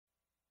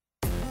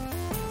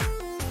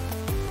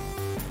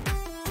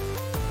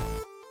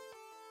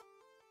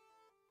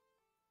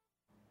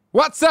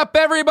What's up,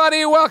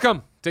 everybody?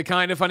 Welcome to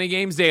Kinda Funny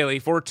Games Daily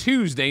for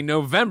Tuesday,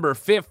 November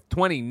 5th,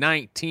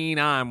 2019.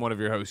 I'm one of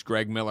your hosts,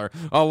 Greg Miller,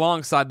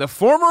 alongside the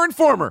former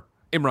informer,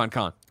 Imran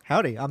Khan.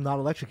 Howdy, I'm not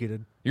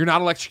electrocuted. You're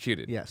not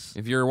electrocuted. Yes.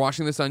 If you're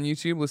watching this on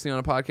YouTube, listening on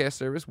a podcast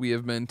service, we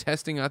have been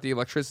testing out the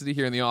electricity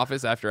here in the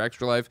office after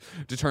Extra Life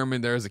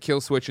determined there is a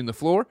kill switch in the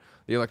floor.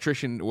 The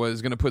electrician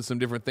was going to put some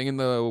different thing in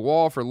the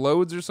wall for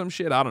loads or some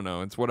shit. I don't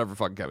know. It's whatever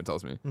fucking Kevin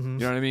tells me. Mm-hmm. You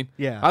know what I mean?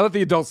 Yeah. I let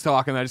the adults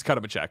talk and I just cut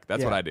them a check. That's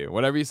Yeah. what I do.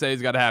 Whatever you say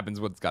has got to happen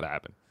is what's got to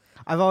happen.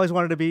 I've always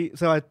wanted to be,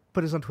 so I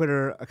put this on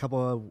Twitter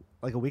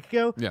a week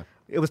ago. Yeah.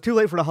 It was too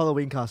late for the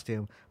Halloween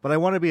costume, but I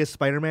want to be a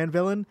Spider-Man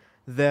villain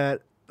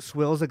that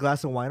swills a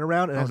glass of wine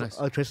around and has nice.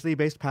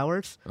 electricity-based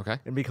powers. Okay.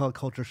 And be called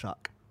Culture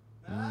Shock.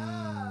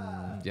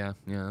 Yeah,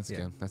 that's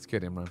good. That's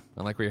good, Imran.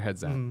 I like where your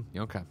head's at.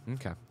 Mm-hmm. Okay.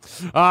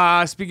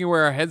 Speaking of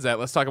where our head's at,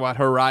 let's talk about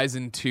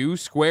Horizon 2,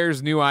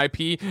 Square's new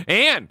IP,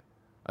 and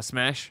a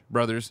Smash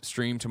Brothers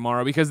stream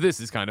tomorrow, because this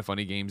is Kinda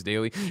Funny Games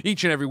Daily.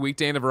 Each and every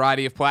weekday on a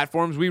variety of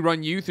platforms, we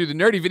run you through the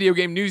nerdy video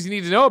game news you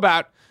need to know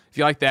about. If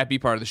you like that, be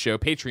part of the show.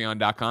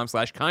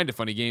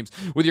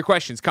 Patreon.com/kindafunnygames with your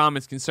questions,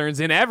 comments, concerns,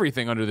 and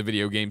everything under the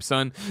video game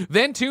sun.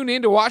 Then tune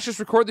in to watch us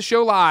record the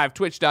show live.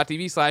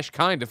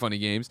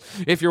 Twitch.tv/kindafunnygames.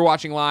 If you're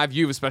watching live,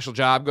 you have a special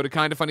job. Go to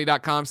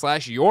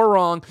kindafunny.com/you're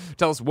wrong.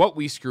 Tell us what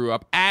we screw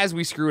up as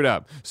we screw it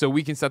up, so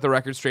we can set the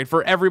record straight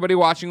for everybody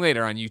watching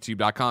later on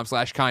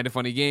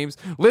youtube.com/kindafunnygames,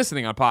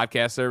 listening on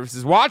podcast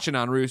services, watching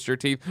on Rooster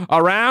Teeth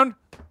around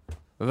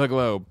the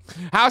globe.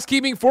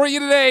 Housekeeping for you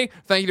today.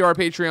 Thank you to our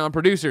Patreon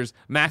producers,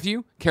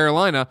 Matthew,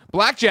 Carolina,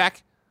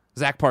 Blackjack,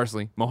 Zach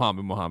Parsley,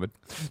 Mohammed.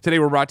 Today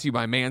we're brought to you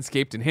by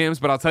Manscaped and Hims,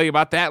 but I'll tell you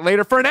about that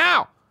later. For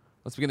now,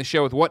 let's begin the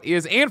show with what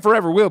is and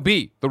forever will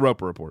be the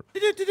Roper Report.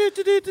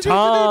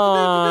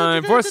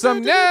 Time for some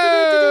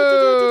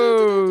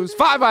news.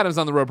 5 items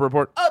on the Roper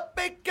Report. A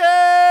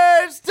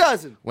baker's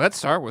dozen. Let's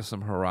start with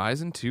some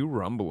Horizon 2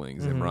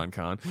 rumblings, Imran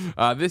Khan.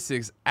 This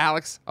is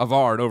Alex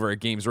Avard over at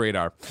Games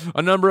Radar.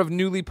 A number of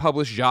newly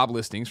published job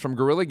listings from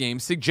Guerrilla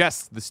Games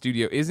suggests the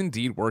studio is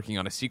indeed working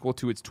on a sequel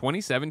to its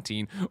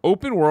 2017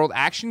 open-world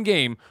action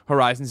game,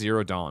 Horizon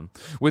Zero Dawn,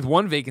 with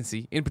one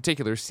vacancy in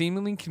particular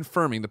seemingly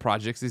confirming the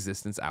project's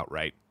existence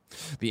outright.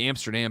 The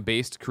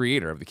Amsterdam-based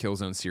creator of the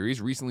Killzone series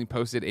recently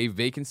posted a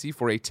vacancy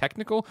for a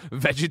technical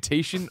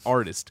vegetation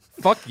artist.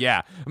 Fuck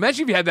yeah.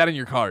 Imagine if you had that in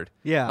your card.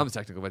 Yeah. I'm a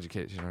technical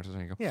vegetation artist.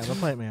 There you go. Yeah, the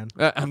plant man.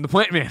 I'm the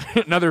Plant Man.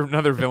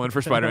 another villain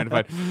for Spider-Man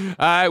to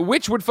fight.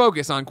 Which would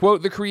focus on,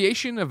 quote, the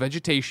creation of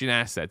vegetation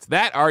assets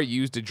that are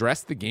used to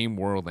dress the game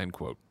world, end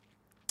quote.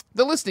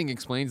 The listing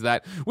explains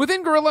that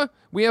within Guerrilla,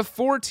 we have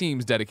 4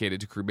 teams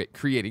dedicated to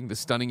creating the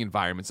stunning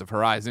environments of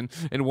Horizon,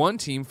 and 1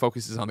 team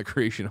focuses on the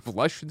creation of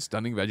lush and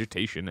stunning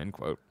vegetation, end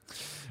quote.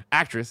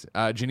 Actress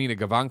Janina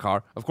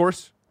Gavankar, of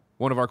course,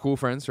 one of our cool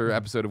friends, her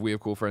episode of We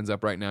Have Cool Friends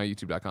up right now,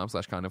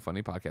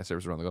 youtube.com/kindafunny, podcast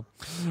service around the globe,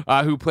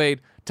 who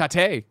played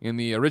Tate in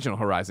the original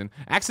Horizon,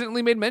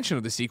 accidentally made mention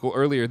of the sequel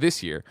earlier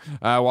this year,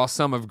 while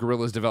some of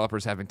Guerrilla's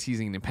developers have been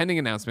teasing an impending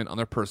announcement on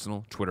their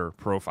personal Twitter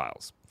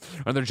profiles.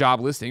 Another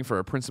job listing for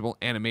a principal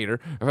animator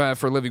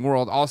for Living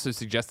World also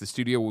suggests the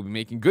studio will be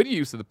making good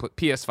use of the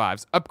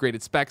PS5's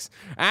upgraded specs,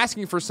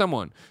 asking for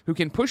someone who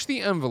can push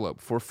the envelope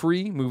for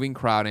free moving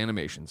crowd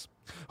animations.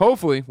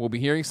 Hopefully, we'll be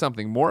hearing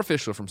something more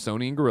official from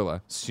Sony and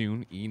Guerrilla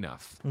soon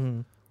enough.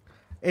 Mm-hmm.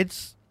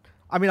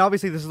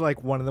 Obviously this is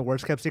like one of the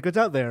worst kept secrets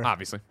out there.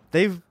 Obviously.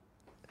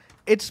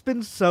 It's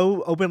been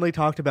so openly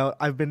talked about.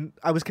 I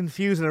was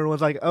confused and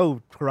everyone's like,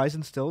 oh,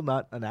 Horizon's still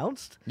not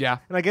announced? Yeah.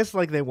 And I guess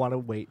like they want to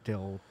wait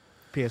till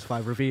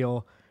PS5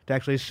 reveal to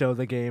actually show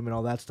the game and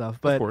all that stuff.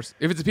 But of course.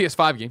 If it's a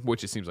PS5 game,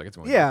 which it seems like it's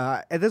going to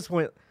yeah, at this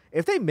point,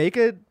 if they make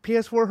a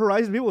PS4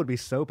 Horizon, people would be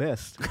so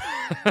pissed.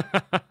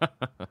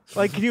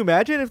 Like, can you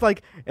imagine if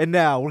and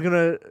now we're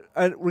gonna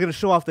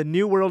show off the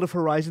new world of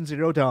Horizon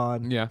Zero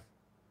Dawn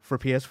for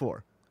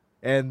PS4.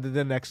 And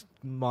the next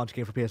launch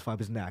game for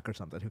PS5 is Knack or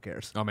something. Who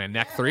cares? Oh, man,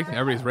 Knack 3?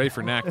 Everybody's ready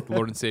for Knack,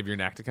 Lord and Savior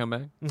Knack to come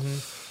back.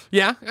 Mm-hmm.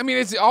 Yeah,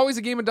 it's always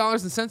a game of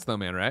dollars and cents, though,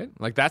 man, right?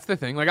 Like, that's the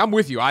thing. Like, I'm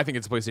with you. I think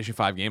it's a PlayStation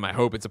 5 game. I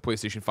hope it's a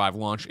PlayStation 5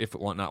 launch, if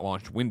not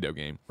launched, window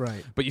game.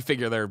 Right. But you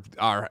figure there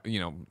are,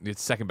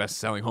 it's second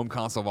best-selling home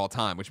console of all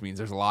time, which means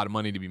there's a lot of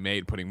money to be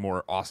made putting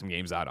more awesome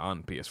games out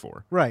on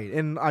PS4. Right.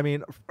 And,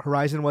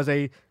 Horizon was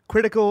a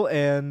critical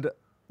and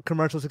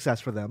commercial success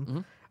for them.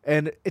 Mm-hmm.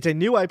 And it's a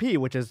new IP,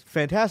 which is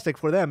fantastic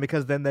for them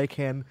because then they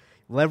can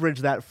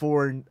leverage that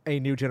for a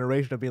new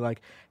generation of being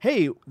like,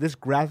 hey, this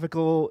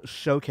graphical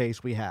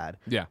showcase we had,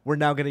 we're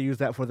now going to use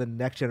that for the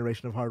next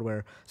generation of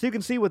hardware. So you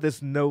can see what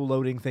this no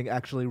loading thing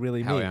actually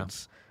really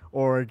means. Yeah.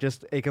 Or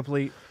just a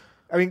complete...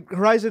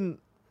 Horizon,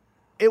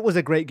 it was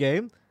a great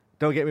game.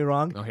 Don't get me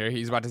wrong. Oh, here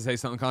he's about to say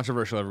something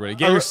controversial, everybody.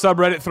 Get your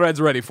subreddit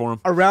threads ready for him.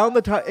 Around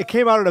the time... It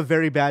came out at a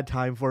very bad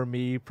time for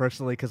me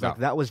personally because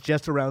that was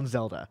just around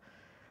Zelda.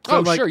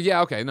 So sure.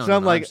 Yeah, okay.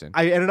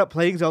 I ended up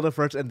playing Zelda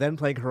first and then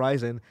playing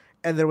Horizon,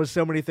 and there was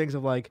so many things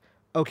of like,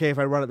 okay, if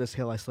I run up this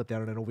hill, I slip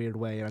down it in a weird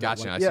way. And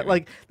gotcha.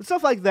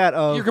 stuff like that.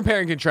 You're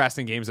comparing and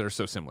contrasting games that are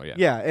so similar,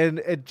 Yeah, and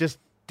it just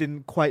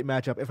didn't quite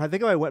match up. If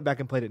I went back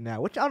and played it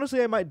now, which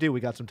honestly I might do, we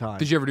got some time.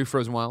 Did you ever do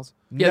Frozen Wilds?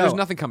 No. Yeah, there's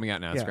nothing coming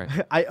out now. It's great.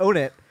 I own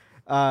it.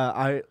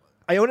 I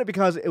own it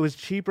because it was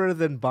cheaper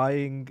than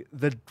buying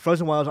the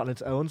Frozen Wilds on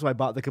its own, so I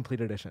bought the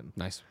complete edition.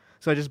 Nice.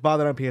 So I just bought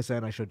it on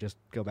PSN. I should just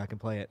go back and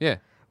play it. Yeah.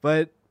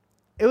 But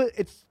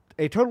it's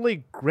a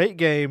totally great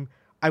game.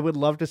 I would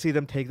love to see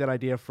them take that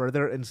idea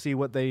further and see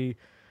what they...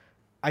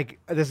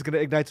 this is going to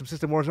ignite some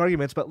System Wars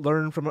arguments, but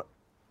learn from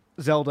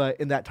Zelda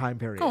in that time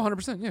period. Oh,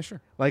 100%. Yeah,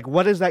 sure. Like,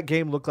 what does that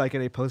game look like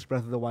in a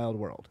post-Breath of the Wild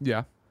world?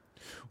 Yeah.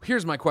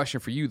 Here's my question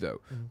for you,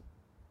 though.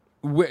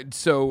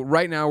 So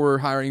right now we're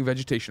hiring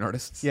vegetation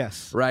artists.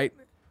 Yes. Right?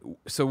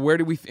 So where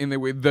do we...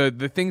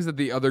 the things that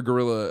the other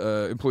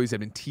Guerrilla employees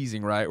have been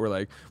teasing, right, were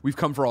like, we've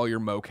come for all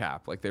your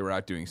mocap. Like, they were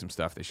out doing some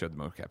stuff. They showed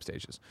the mocap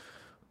stages.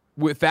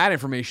 With that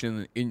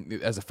information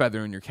as a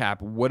feather in your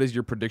cap, what is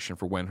your prediction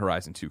for when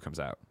Horizon 2 comes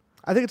out?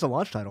 I think it's a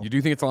launch title. You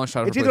do think it's a launch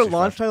title? It's for either a PlayStation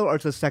launch 5? title or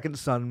it's a Second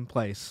Son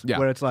place. Yeah.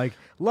 Where it's like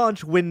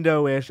launch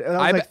window-ish. And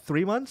that was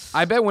 3 months?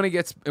 I bet when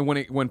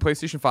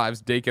PlayStation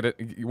 5's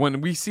date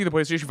when we see the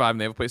PlayStation 5 and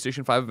they have a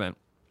PlayStation 5 event,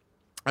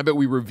 I bet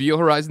we reveal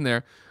Horizon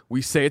there,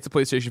 we say it's a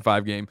PlayStation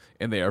 5 game,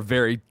 and they are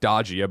very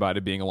dodgy about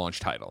it being a launch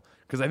title.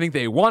 Because I think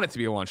they want it to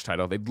be a launch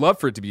title. They'd love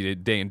for it to be a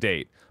day and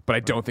date, but I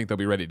don't think they'll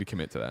be ready to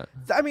commit to that.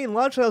 I mean,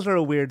 launch titles are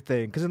a weird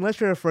thing, because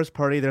unless you're a first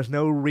party, there's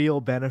no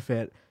real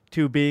benefit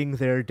to being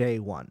there day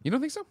one. You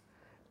don't think so?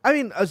 I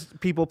mean, as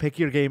people pick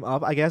your game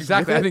up, I guess.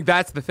 Exactly. I think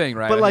that's the thing,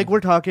 right? But like, we're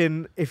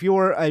talking, if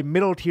you're a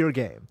middle tier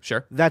game,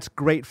 sure, that's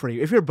great for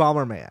you. If you're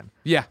Bomberman,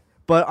 yeah.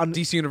 But on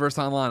DC Universe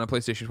Online on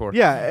PlayStation 4,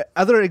 yeah,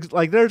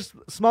 there's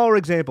smaller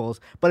examples.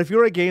 But if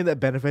you're a game that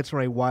benefits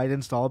from a wide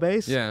install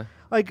base, yeah,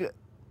 like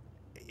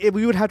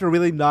we would have to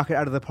really knock it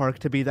out of the park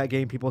to be that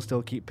game people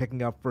still keep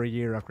picking up for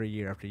year after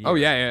year after year. Oh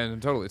yeah,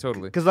 totally.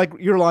 Because like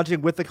you're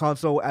launching with the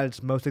console at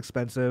its most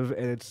expensive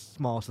and its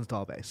smallest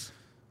install base.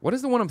 What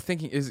is the one I'm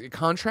thinking? Is it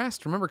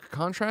Contrast? Remember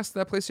Contrast,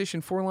 that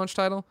PlayStation 4 launch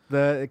title?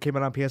 It came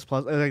out on PS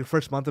Plus. Like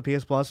first month of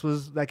PS Plus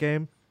was that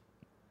game.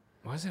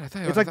 Was it? I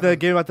thought it's like the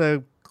game about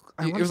the.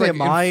 It was like a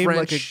mime,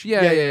 French. Like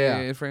yeah.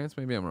 In France,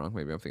 maybe I'm wrong.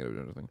 Maybe I'm thinking of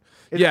another thing.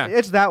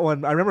 It's that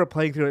one. I remember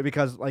playing through it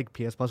because like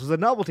PS Plus was a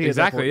novelty.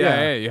 Exactly.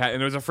 Yeah.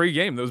 And it was a free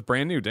game that was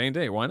brand new, day and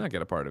day. Why not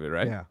get a part of it,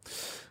 right? Yeah.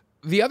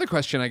 The other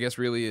question, I guess,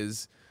 really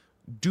is,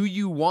 do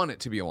you want it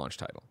to be a launch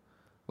title?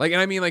 Like, and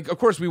I mean, like, of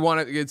course we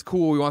want it. It's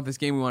cool. We want this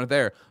game. We want it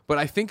there. But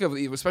I think of,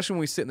 especially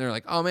when we sit in there,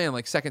 like, oh man,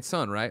 like Second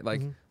Son, right?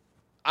 Like,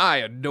 I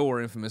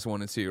adore Infamous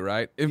 1 and 2,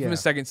 right?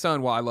 Infamous Second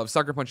Son, while I love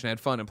Sucker Punch and had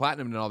fun and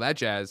Platinum and all that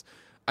jazz,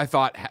 I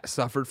thought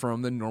suffered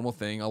from the normal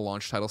thing a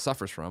launch title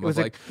suffers from. It was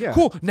like,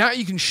 cool, now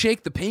you can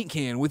shake the paint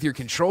can with your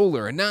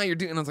controller, and now you're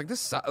doing. And I was like,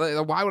 this.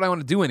 Why would I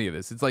want to do any of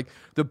this? It's like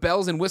the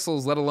bells and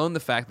whistles, let alone the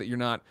fact that you're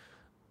not.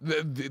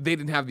 They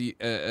didn't have the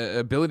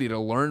ability to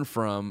learn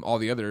from all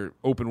the other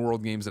open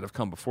world games that have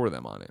come before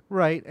them on it.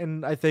 Right,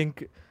 and I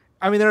think,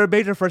 they're a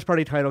major first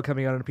party title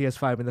coming out on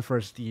PS5 in the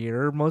first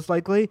year, most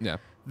likely. Yeah,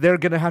 they're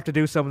gonna have to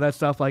do some of that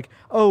stuff, like,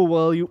 oh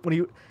well,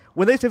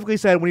 when they typically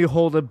said when you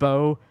hold a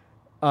bow.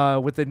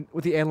 With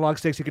the analog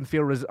sticks, you can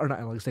feel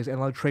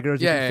analog triggers.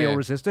 You can feel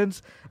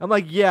resistance. I'm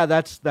like,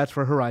 that's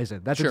for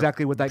Horizon. That's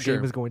exactly what that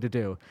game is going to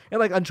do. And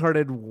like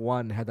Uncharted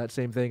 1 had that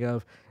same thing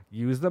of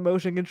use the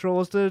motion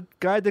controls to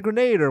guide the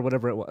grenade or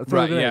whatever it was.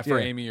 Right, for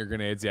aiming your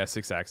grenades,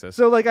 6-axis.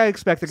 So like I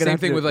expect they're gonna same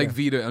thing with like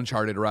Vita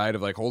Uncharted, right?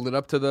 Of like hold it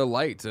up to the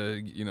light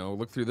to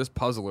look through this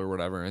puzzle or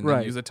whatever, and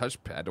then use a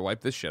touchpad to wipe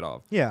this shit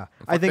off. Yeah,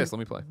 I think let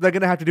me play. They're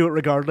gonna have to do it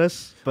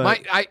regardless.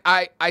 But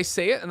I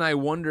say it and I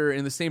wonder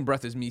in the same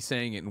breath as me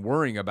saying it and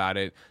worrying about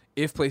it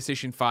if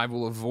PlayStation 5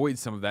 will avoid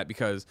some of that,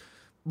 because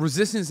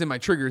resistance in my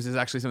triggers is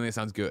actually something that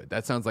sounds good.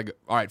 That sounds like,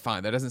 all right,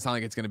 fine. That doesn't sound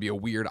like it's going to be a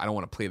weird, I don't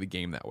want to play the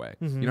game that way.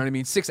 You know what I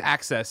mean?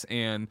 6-axis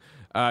and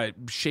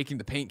shaking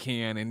the paint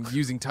can and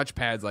using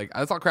touchpads, like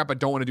that's all crap I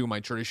don't want to do in my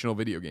traditional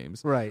video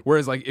games. Right.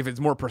 Whereas like if it's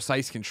more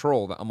precise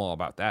control, I'm all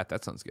about that.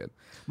 That sounds good.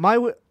 My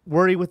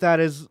worry with that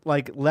is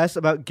like less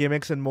about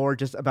gimmicks and more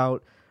just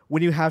about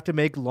when you have to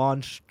make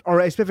launch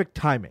or a specific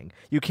timing.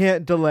 You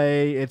can't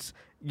delay.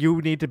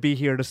 You need to be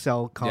here to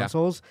sell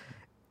consoles. Yeah.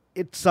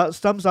 Some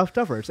stuff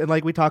suffers. And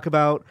like we talk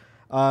about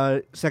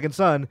Second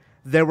Son,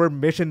 there were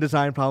mission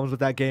design problems with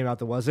that game out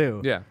the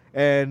wazoo. Yeah.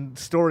 And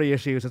story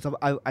issues and stuff.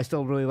 I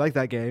still really like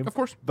that game. Of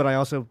course. But I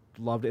also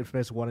loved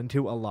Infamous 1 and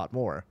 2 a lot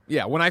more.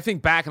 Yeah, when I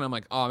think back and I'm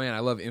like, oh man, I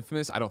love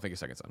Infamous, I don't think of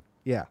Second Son.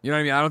 Yeah. You know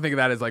what I mean? I don't think of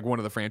that as like one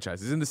of the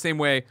franchises. In the same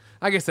way,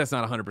 I guess that's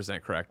not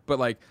 100% correct, but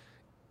like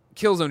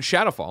Killzone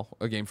Shadowfall,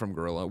 a game from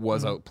Guerrilla,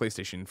 was a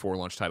PlayStation 4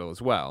 launch title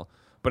as well.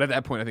 But at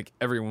that point, I think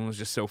everyone was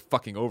just so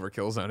fucking over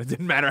Killzone. It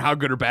didn't matter how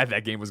good or bad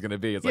that game was going to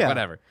be. It's like,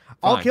 whatever.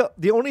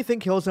 The only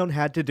thing Killzone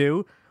had to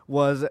do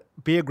was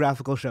be a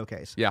graphical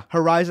showcase. Yeah.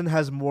 Horizon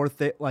has more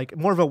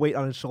of a weight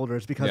on its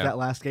shoulders because that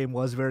last game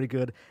was very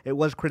good. It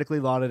was critically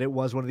lauded. It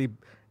was one of the,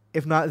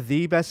 if not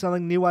the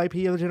best-selling new IP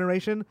of the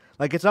generation.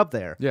 Like, it's up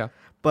there. Yeah.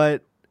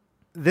 But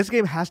this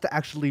game has to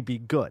actually be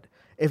good.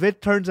 If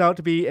it turns out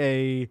to be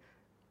a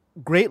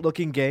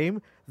great-looking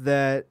game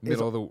that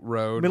middle of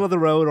the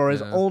road, or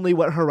is only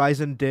what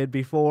Horizon did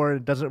before,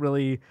 and doesn't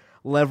really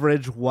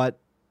leverage what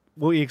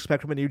what we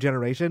expect from a new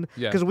generation.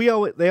 Yeah.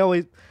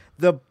 Because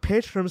the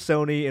pitch from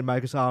Sony and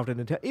Microsoft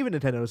and even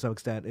Nintendo to some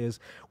extent is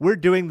we're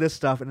doing this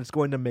stuff and it's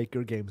going to make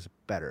your games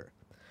better.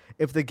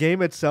 If the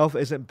game itself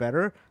isn't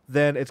better,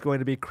 then it's going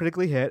to be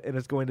critically hit and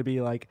it's going to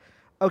be like,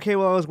 okay,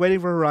 well, I was waiting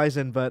for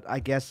Horizon, but I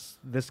guess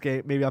this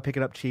game, maybe I'll pick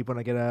it up cheap when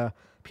I get a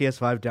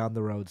PS5 down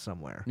the road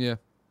somewhere. Yeah.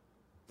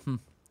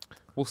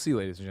 We'll see,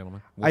 ladies and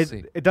gentlemen. We'll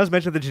see. It does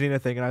mention the Janina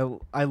thing, and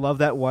I love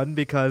that one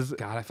because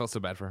God, I felt so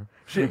bad for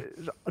her.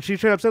 she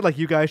straight up said, like,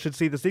 you guys should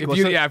see the sequel.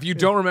 If you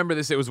don't remember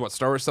this, it was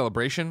Star Wars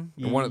Celebration?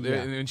 Yeah.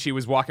 And she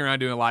was walking around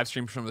doing a live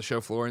stream from the show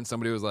floor, and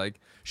somebody was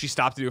like, she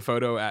stopped to do a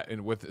photo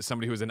with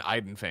somebody who was an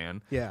Aiden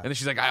fan. Yeah. And then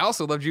she's like, I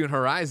also loved you in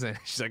Horizon.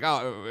 She's like,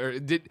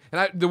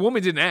 the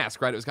woman didn't ask,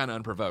 right? It was kind of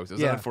unprovoked. It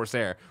was unforced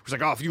air. She's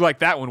like, oh, if you like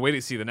that one, wait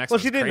to see the next one.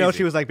 Well, she didn't know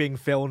she was, like, being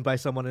filmed by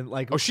someone in,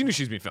 like... Oh, she knew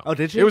she was being filmed. Oh,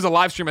 did she? It was a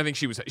live stream. I think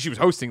she was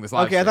hosting this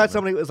live stream. Okay, I thought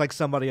somebody was, like,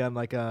 somebody on,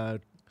 like, a...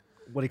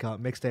 What do you call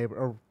it? Mixtape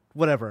or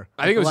whatever.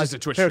 I think it was just a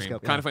Twitch stream.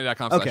 Periscope,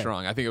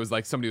 Kindoffunny.com/wrong. I think it was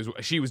like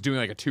she was doing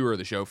like a tour of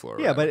the show floor.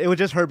 Yeah, but it was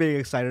just her being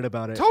excited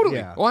about it. Totally.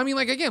 Yeah. Well, I mean,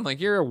 like, again, like,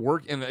 you're a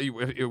work, and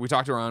we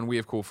talked to her on We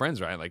Have Cool Friends,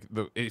 right? Like,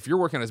 if you're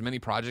working on as many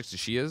projects as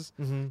she is,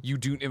 you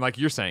do, and like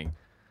you're saying,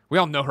 we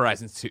all know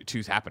Horizon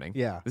 2's happening.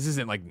 Yeah. This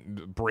isn't like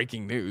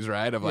breaking news,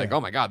 right? Of like, oh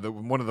my God,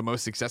 one of the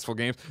most successful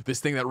games, this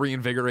thing that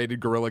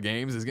reinvigorated Guerrilla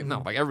Games is getting,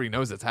 no, like, everybody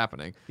knows it's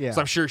happening. Yeah.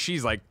 So I'm sure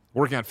she's like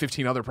working on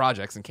 15 other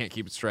projects and can't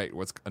keep it straight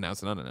what's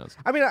announced and unannounced.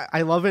 I mean,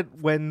 I love it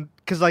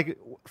because, like,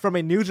 from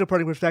a news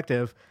reporting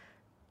perspective,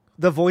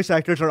 the voice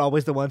actors are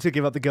always the ones who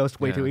give up the ghost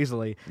way too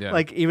easily. Yeah.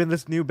 Like, even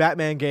this new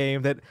Batman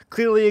game that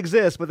clearly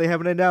exists, but they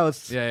haven't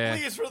announced. Yeah.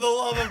 Please, for the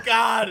love of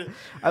God,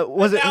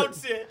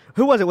 announce it.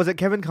 Who was it? Was it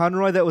Kevin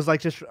Conroy that was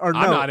like just... Or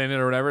I'm no. not in it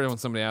or whatever when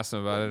somebody asked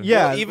him about it.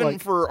 Yeah, Well, even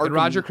like- for And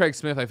Roger Craig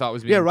Smith, I thought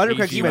was being Roger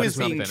Craig he Smith was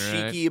being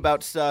cheeky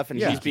about stuff, and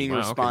Yeah. he's being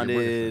Wow,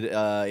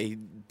 okay,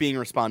 being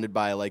responded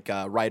by like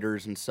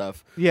writers and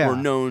stuff Yeah. who are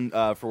known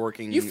for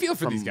working. You feel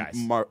for from these guys.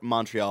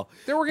 Montreal.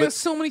 They're working But on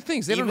so many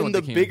things. They don't know even what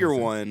the they can bigger do.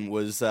 one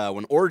was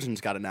when Origins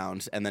got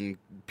announced, and then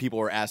people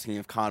were asking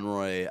if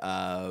Conroy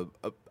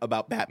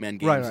about Batman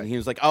games, Right. and he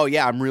was like, "Oh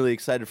yeah, I'm really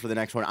excited for the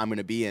next one I'm going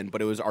to be in."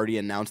 But it was already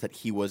announced that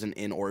he wasn't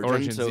in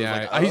Origins. So it was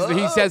yeah. like,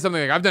 He said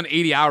something like, I've done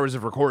 80 hours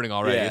of recording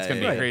already. Yeah, It's going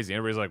to yeah. be crazy.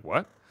 Everybody's like,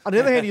 what? On the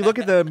other hand, you look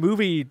at the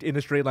movie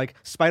industry, like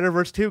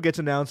Spider-Verse 2 gets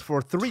announced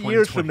for 3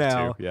 years from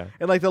now. 2022, yeah.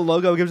 And like the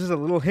logo gives us a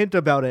little hint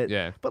about it.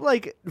 Yeah. But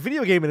like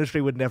video game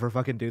industry would never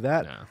fucking do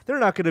that. No. They're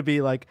not going to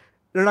be like,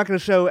 they're not going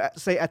to show,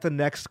 say, at the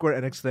next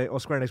Square Enix thing. Well,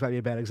 Square Enix might be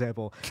a bad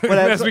example. But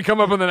As we come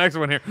up on the next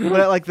one here. but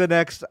at like the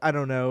next, I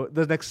don't know,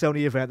 the next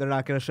Sony event, they're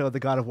not going to show the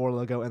God of War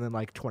logo and then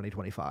like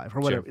 2025 or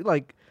whatever. Sure.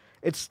 Like,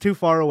 it's too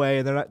far away,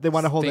 and they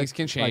want to hold Things it.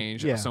 can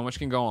change. Like, yeah. So much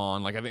can go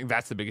on. Like, I think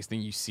that's the biggest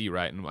thing you see,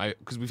 right? And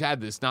because we've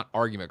had this not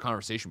argument,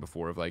 conversation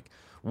before of like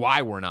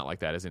why we're not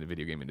like that as in the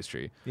video game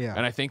industry. Yeah.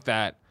 And I think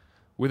that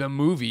with a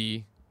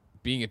movie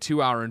being a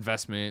 2-hour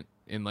investment,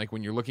 and like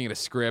when you're looking at a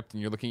script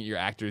and you're looking at your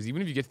actors,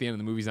 even if you get to the end of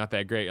the movie's not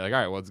that great, you're like, all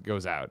right, well, it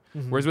goes out.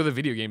 Whereas with a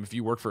video game, if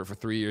you work for it for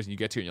 3 years and you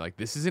get to it and you're like,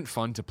 this isn't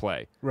fun to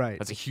play. Right.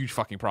 That's a huge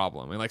fucking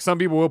problem. And like some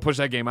people will push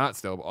that game out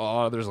still, but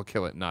others will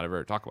kill it and not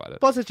ever talk about it.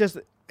 Plus,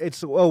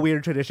 it's a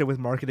weird tradition with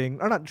marketing,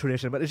 or not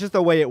tradition, but it's just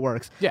the way it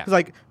works. Yeah. It's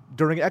like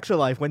during Extra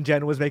Life when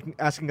Jen was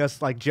asking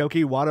us like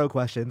jokey Watto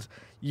questions,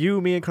 you,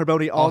 me, and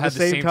Carboni all at had the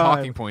the same same time.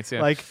 talking points,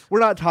 yeah. Like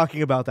we're not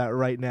talking about that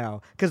right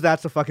now because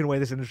that's the fucking way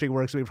this industry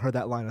works. We've heard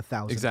that line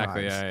 1,000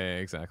 Exactly. times. Yeah,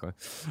 exactly.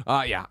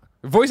 Yeah.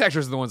 Voice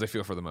actors are the ones I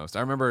feel for the most.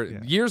 I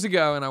remember years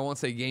ago, and I won't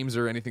say games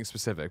or anything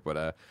specific,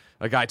 but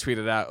a guy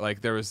tweeted out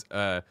like there was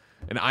an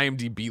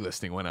IMDb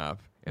listing went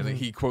up, and then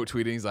he quote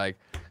tweeted, he's like,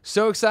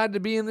 "So excited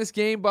to be in this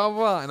game, blah blah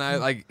blah." And I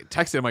like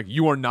texted him like,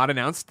 "You are not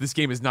announced. This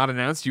game is not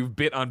announced. You've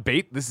bit on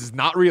bait. This is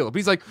not real." But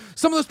he's like,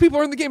 "Some of those people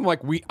are in the game." I'm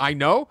like, I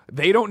know.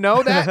 They don't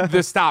know that.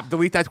 Just stop.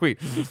 Delete that tweet.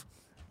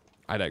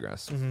 I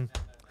digress.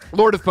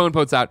 Lord of Phone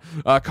puts out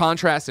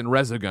Contrast and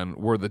Resogun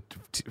were the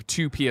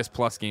two PS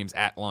Plus games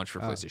at launch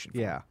for PlayStation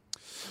 4. Yeah.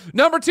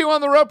 Number 2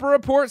 on the Roper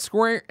Report,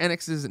 Square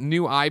Enix's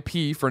new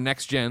IP for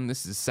next gen.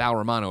 This is Sal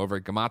Romano over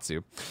at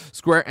Gamatsu.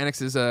 Square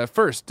Enix's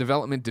first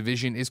development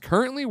division is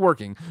currently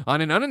working on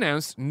an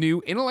unannounced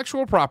new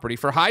intellectual property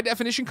for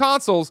high-definition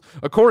consoles,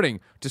 according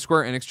to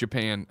Square Enix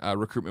Japan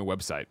recruitment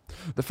website.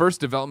 The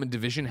first development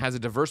division has a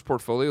diverse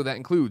portfolio that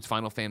includes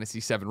Final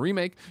Fantasy VII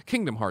Remake,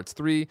 Kingdom Hearts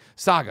 3,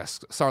 Saga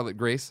Scarlet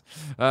Grace,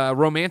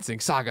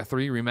 Romancing Saga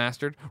 3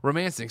 Remastered,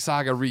 Romancing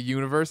Saga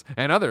Re-Universe,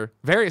 and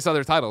various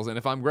other titles. And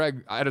if I'm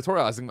Greg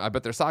editorializing, I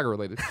bet they're Saga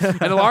related.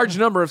 And a large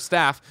number of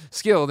staff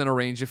skilled in a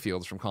range of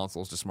fields from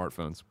consoles to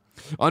smartphones.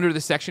 Under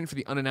the section for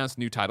the unannounced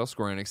new title,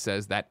 Square Enix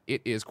says that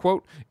it is,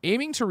 quote,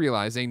 aiming to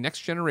realize a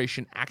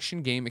next-generation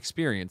action game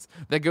experience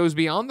that goes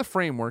beyond the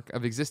framework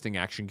of existing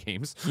action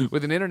games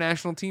with an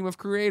international team of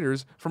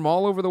creators from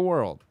all over the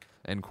world,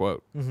 end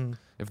quote.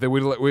 If we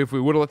would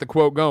have let the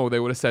quote go, they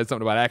would have said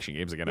something about action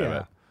games again, I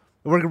bet.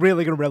 We're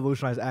really going to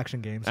revolutionize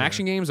action games.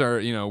 Action games are,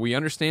 we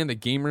understand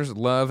that gamers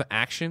love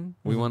action.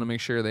 We Mm-hmm. want to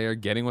make sure they are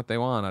getting what they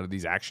want out of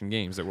these action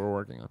games that we're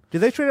working on. Did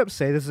they straight up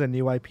say this is a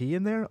new IP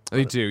in there?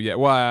 They do, yeah.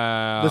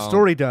 Well, The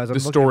story does. I'm the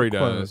looking at story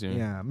quote. does,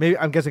 yeah. Maybe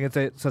I'm guessing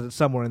says it's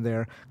somewhere in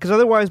there. Because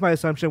otherwise, my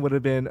assumption would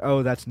have been,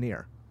 oh, that's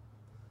near.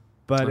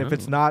 But if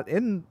it's not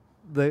in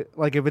the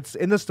if it's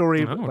in the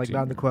story, Oh, not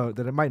in the quote,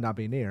 then it might not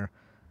be near.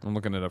 I'm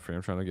looking it up for you.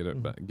 I'm trying to get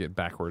it get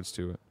backwards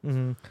to it.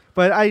 Mm-hmm.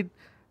 But I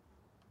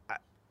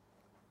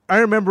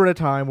remember a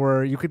time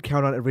where you could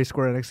count on every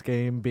Square Enix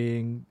game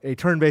being a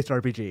turn-based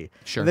RPG.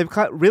 Sure. And they've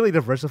really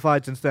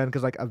diversified since then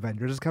because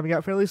Avengers is coming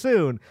out fairly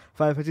soon.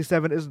 Final Fantasy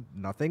VII is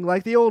nothing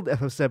like the old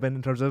FF7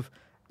 in terms of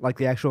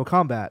the actual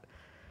combat.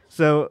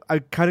 So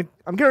I'm kind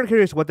of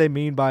curious what they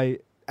mean by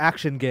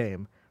action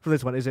game for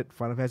this one. Is it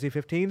Final Fantasy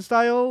 15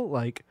 style?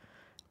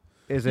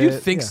 Is it?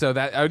 You'd think so.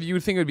 That you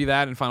would think it would be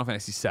that in Final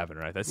Fantasy VII,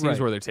 right? That seems Right.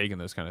 where they're taking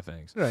those kind of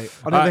things. Right.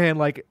 On the other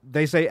hand,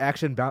 they say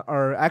action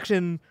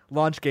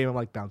launch game. I'm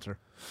like Bouncer.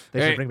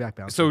 They should bring back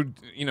Bouncer. So,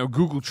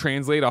 Google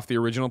Translate off the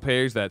original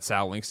page that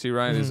Sal links to,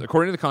 right, is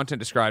according to the content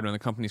described on the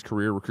company's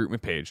career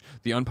recruitment page,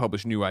 the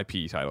unpublished new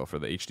IP title for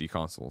the HD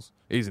consoles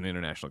is an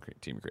international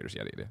team of creators,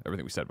 yada, yada,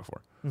 everything we said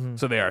before.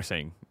 So they are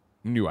saying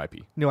new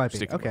IP. New IP.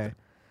 Sticking with Okay.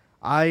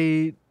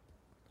 it.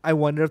 I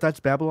wonder if that's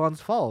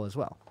Babylon's Fall as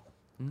well.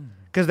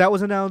 Because that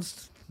was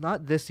announced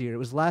not this year. It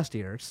was last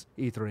year's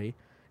E3.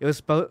 It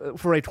was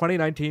for a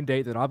 2019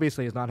 date that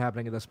obviously is not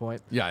happening at this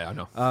point. Yeah, I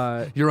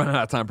know. You're running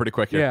out of time pretty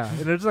quick here. Yeah,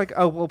 and it's like,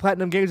 oh, well,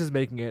 Platinum Games is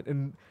making it.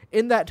 And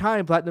in that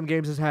time, Platinum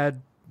Games has had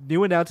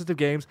new announcements of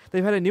games.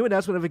 They've had a new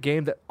announcement of a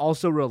game that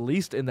also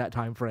released in that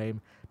time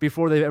frame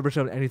before they've ever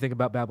shown anything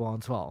about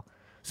Babylon's Fall.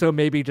 So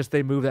maybe just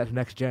they move that to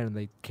next gen and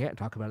they can't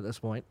talk about it at this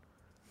point.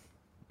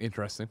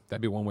 Interesting.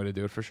 That'd be one way to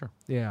do it for sure.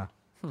 Yeah.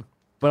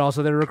 But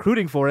also they're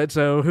recruiting for it,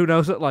 so who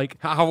knows?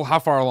 How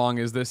far along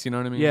is this? You know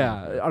what I mean?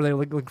 Yeah. Are they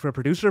looking for a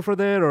producer for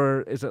that,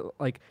 or is it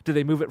do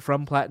they move it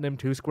from Platinum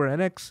to Square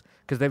Enix?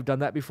 Because they've done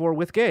that before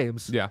with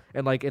games. Yeah.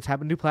 And it's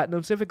happened to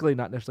Platinum specifically,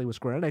 not necessarily with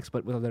Square Enix,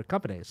 but with other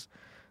companies.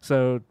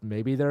 So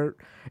maybe there's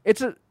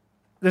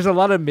a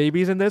lot of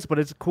maybes in this, but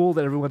it's cool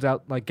that everyone's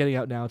out getting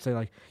out now and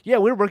saying yeah,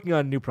 we're working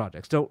on new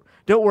projects. Don't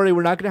worry,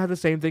 we're not going to have the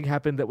same thing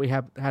happen that we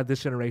have had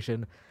this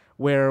generation,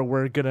 where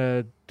we're going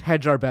to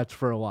hedge our bets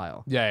for a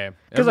while. Yeah.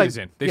 Everybody's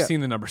in. They've yeah.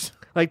 seen the numbers.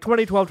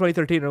 2012,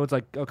 2013, everyone's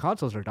like, oh,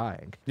 consoles are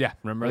dying. Yeah,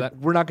 remember that?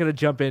 We're not going to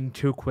jump in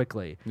too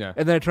quickly. Yeah.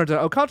 And then it turns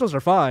out, oh, consoles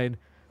are fine.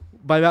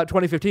 By about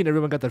 2015,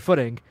 everyone got their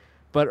footing.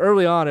 But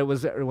early on, it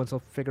was everyone's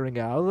still figuring it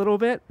out a little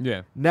bit.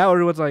 Yeah. Now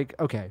everyone's like,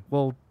 okay,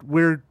 well,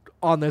 we're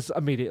on this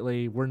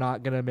immediately. We're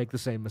not going to make the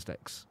same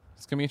mistakes.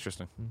 It's going to be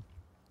interesting.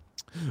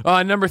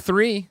 Number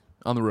 3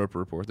 on the Roper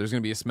Report, there's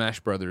going to be a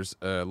Smash Brothers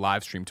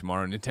live stream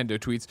tomorrow. Nintendo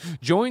tweets,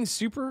 join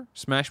Super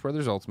Smash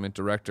Brothers Ultimate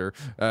director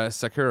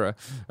Sakurai,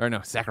 I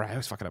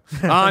always fuck it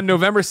up, on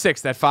November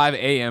 6th at 5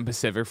 a.m.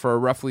 Pacific for a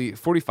roughly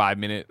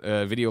 45-minute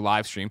video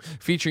live stream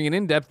featuring an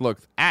in-depth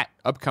look at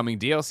upcoming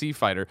DLC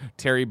fighter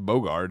Terry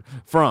Bogard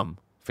from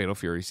Fatal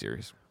Fury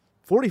series.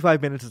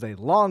 45 minutes is a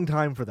long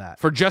time for that.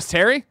 For just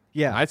Terry?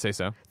 Yeah. I'd say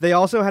so. They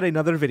also had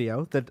another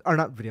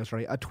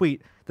a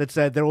tweet that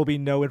said there will be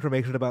no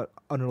information about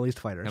unreleased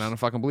fighters. And I don't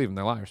fucking believe them.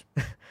 They're liars.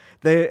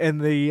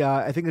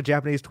 I think the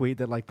Japanese tweet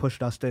that Push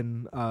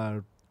Dustin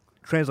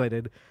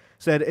translated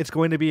said it's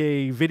going to be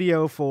a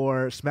video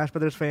for Smash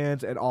Brothers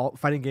fans and all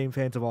fighting game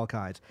fans of all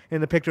kinds. In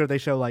the picture, they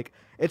show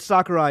it's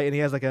Sakurai and he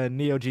has a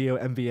Neo Geo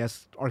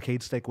MVS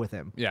arcade stick with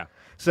him. Yeah.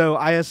 So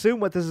I assume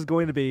what this is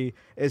going to be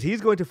is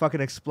he's going to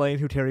fucking explain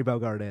who Terry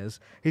Bogard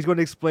is. He's going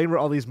to explain where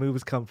all these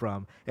moves come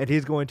from, and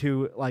he's going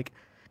to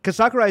because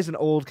Sakurai is an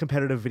old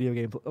competitive video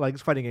game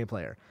fighting game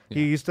player. Yeah.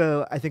 He used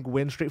to, I think,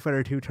 win Street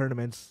Fighter 2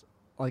 tournaments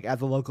at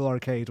the local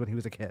arcades when he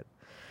was a kid.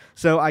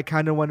 So I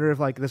kind of wonder if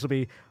this will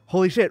be,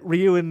 holy shit,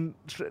 Ryu and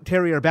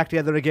Terry are back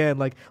together again.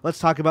 Let's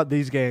talk about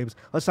these games.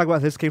 Let's talk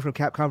about this game from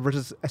Capcom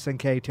versus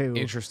SNK 2.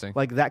 Interesting.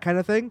 That kind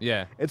of thing.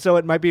 Yeah. And so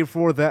it might be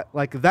for that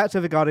that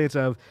specific audience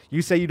of,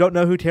 you say you don't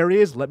know who Terry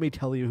is? Let me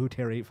tell you who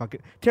Terry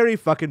fucking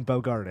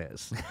Bogard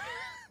is.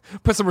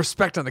 Put some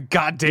respect on the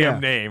goddamn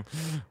name.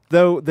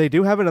 Though they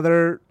do have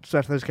another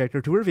Smash Brothers character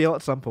to reveal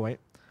at some point.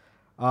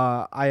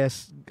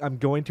 I'm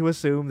going to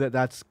assume that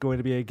that's going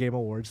to be a Game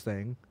Awards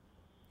thing.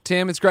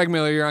 Tim, it's Greg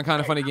Miller. You're on Kind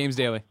of Funny Games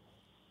Daily.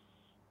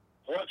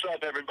 What's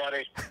up,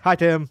 everybody? Hi,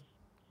 Tim.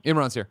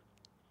 Imran's here.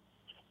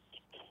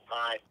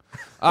 Hi.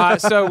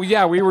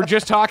 We were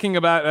just talking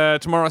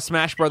about tomorrow's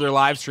Smash Brother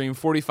live stream,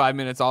 45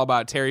 minutes, all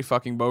about Terry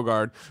fucking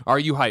Bogard. Are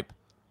you hype?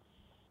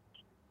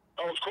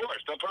 Oh, of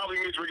course. That probably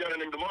means we're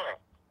getting him tomorrow.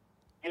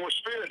 More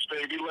spirits,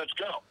 baby. Let's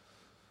go.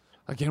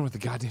 Again with the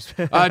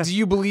goddamn... do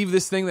you believe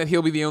this thing that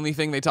he'll be the only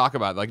thing they talk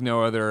about,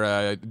 no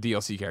other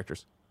DLC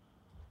characters?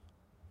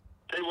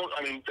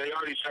 They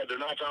already said they're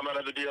not talking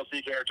about other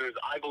DLC characters.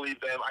 I believe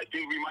them. I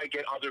think we might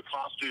get other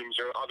costumes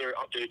or other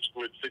updates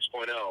with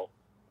 6.0,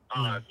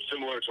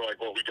 similar to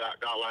what we got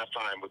last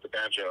time with the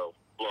banjo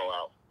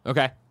blowout.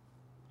 Okay.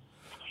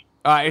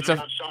 It's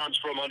got songs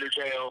from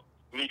Undertale,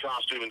 new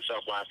costume and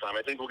stuff last time.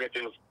 I think we'll get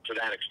things to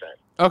that extent.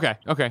 Okay.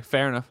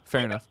 Fair enough.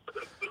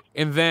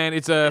 and then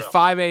it's a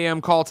 5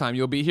 a.m. call time.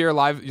 You'll be here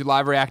live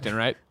reacting,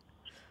 right?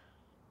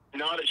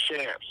 Not a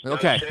chance.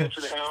 Okay. Not a chance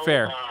in hell.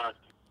 Fair.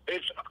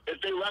 If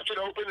they left it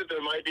open that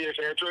there might be a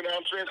character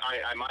announcement,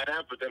 I might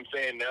have, but them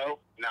saying no,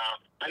 nah.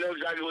 I know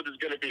exactly what this is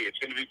going to be. It's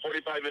going to be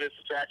 45 minutes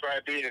of Sakurai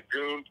being a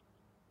goon,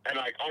 and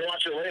I'll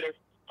watch it later.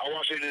 I'll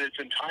watch it in its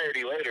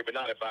entirety later, but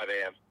not at 5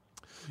 a.m.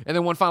 And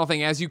then one final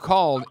thing. As you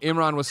called,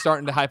 Imran was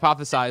starting to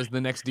hypothesize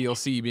the next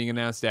DLC being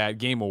announced at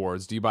Game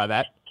Awards. Do you buy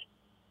that?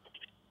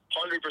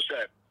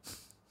 100%.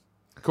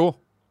 Cool.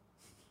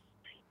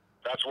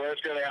 That's where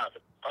it's going to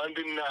happen,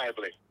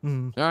 undeniably.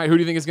 All right, who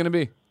do you think it's going to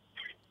be?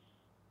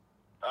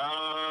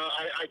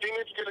 I think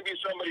it's going to be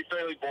somebody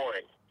fairly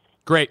boring.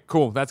 Great,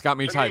 cool. That's got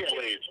me To typed. me,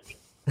 at least.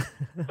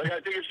 I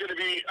think it's going to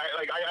be,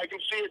 I can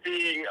see it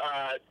being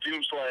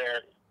Doomslayer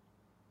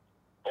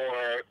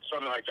or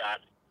something like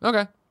that.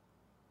 Okay.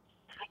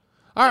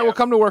 All right, we'll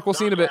come to work. We'll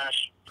see you in a bit.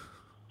 Smash.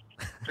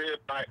 See you.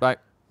 Bye. Bye.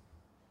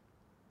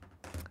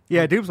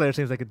 Yeah, Doomslayer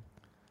seems like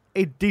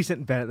a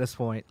decent bet at this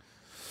point.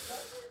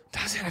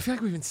 Does it? I feel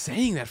like we've been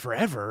saying that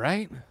forever,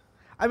 right?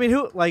 I mean,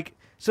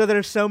 so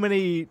there's so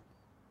many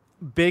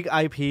big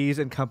IPs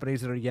and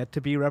companies that are yet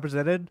to be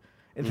represented.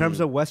 In terms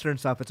of Western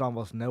stuff, it's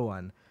almost no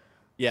one.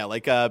 Yeah,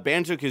 like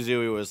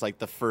Banjo-Kazooie was like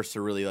the first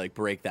to really like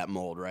break that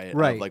mold, right?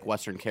 Right. Of, like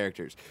Western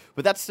characters.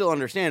 But that's still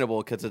understandable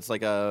because it's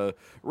like a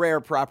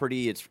rare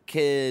property, it's for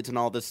kids and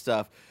all this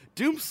stuff.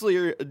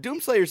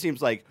 Doomslayer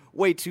seems like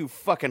way too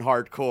fucking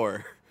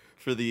hardcore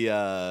for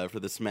the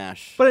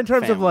Smash. But in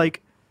terms of family.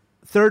 like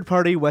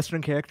third-party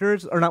Western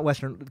characters, or not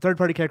Western,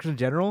 third-party characters in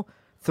general,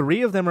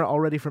 3 of them are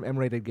already from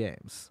M-rated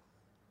games.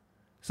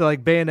 So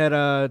like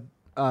Bayonetta,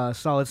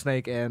 Solid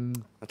Snake,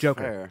 and That's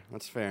Joker. fair.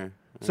 That's fair.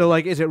 So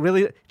like, is it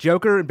really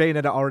Joker and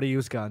Bayonetta already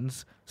use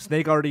guns?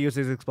 Snake already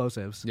uses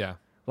explosives. Yeah.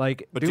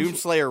 Like, But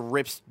Doomslayer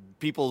rips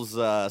people's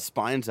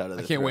spines out of I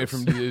their can't wait for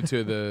throats. him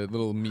to the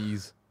little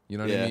Mies. You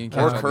know what I mean? Or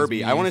Catch all Kirby.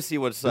 these I want to Miis. see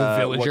what's The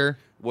villager.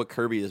 what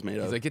Kirby is made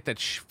He's of. like, get that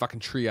fucking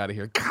tree out of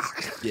here.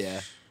 Yeah,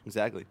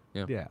 exactly.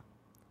 yeah,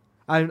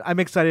 I'm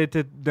excited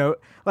to know.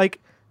 Like,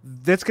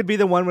 this could be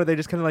the one where they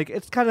just kind of like,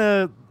 it's kind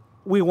of,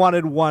 we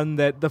wanted one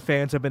that the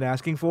fans have been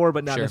asking for,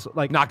 but not Sure.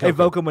 like Not a Goku.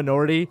 vocal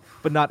minority,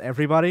 but not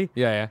everybody.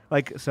 Yeah.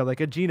 Like, so like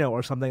a Geno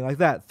or something like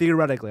that.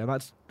 Theoretically, I'm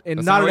not. And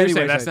That's not not in what any you're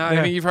saying. way That's saying- not yeah.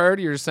 anything you've heard.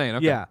 You're just saying.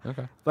 Okay. Yeah.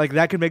 Okay. Like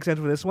that could make sense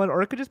for this one,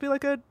 or it could just be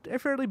like a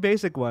fairly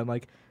basic one.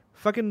 Like,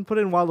 fucking put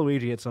in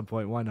Waluigi at some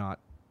point. Why not?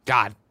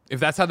 God, if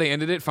that's how they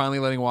ended it, finally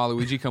letting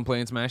Waluigi come play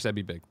in Smash, that'd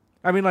be big.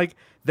 I mean, like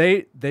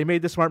they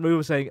made the smart move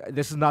of saying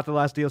this is not the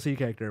last DLC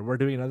character. We're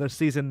doing another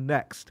season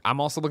next. I'm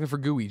also looking for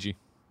Gooigi.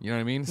 You know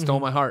what I mean? Stole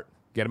my heart.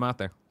 Get him out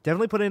there.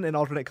 Definitely put in an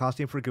alternate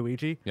costume for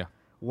Gooigi. Yeah.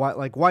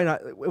 Why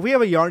not? If we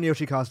have a Yarn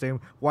Yoshi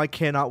costume, why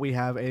cannot we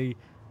have a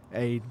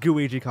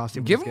Gooigi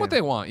costume? Give them what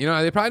they want. You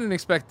know, they probably didn't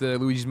expect the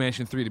Luigi's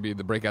Mansion 3 to be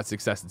the breakout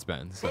success it's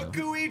been. So.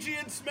 Luigi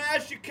and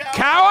Smash, you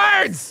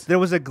Cowards! There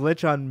was a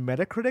glitch on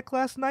Metacritic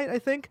last night, I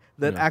think,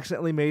 that Yeah.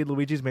 accidentally made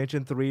Luigi's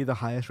Mansion 3 the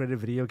highest rated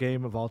video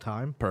game of all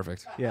time.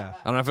 Perfect. Yeah.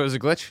 I don't know if it was a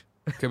glitch.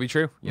 Could be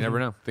true. You never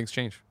know. Things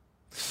change.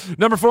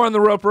 Number 4 on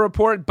the Roper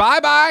Report.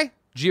 Bye-bye,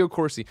 Gio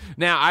Corsi.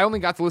 Now, I only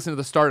got to listen to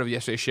the start of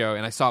yesterday's show,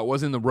 and I saw it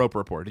was in the Roper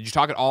Report. Did you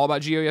talk at all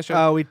about Gio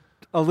yesterday? We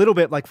a little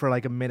bit, like for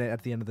like a minute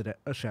at the end of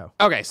the show.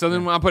 Okay, so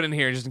then I'll put it in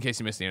here just in case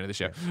you missed the end of the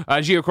show.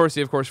 Gio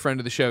Corsi, of course,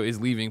 friend of the show, is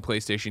leaving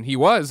PlayStation. He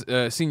was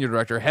senior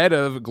director, head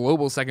of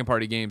global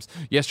second-party games.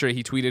 Yesterday,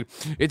 he tweeted,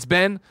 "It's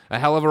been a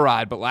hell of a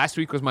ride, but last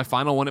week was my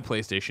final one at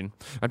PlayStation.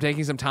 I'm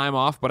taking some time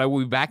off, but I will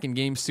be back in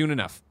games soon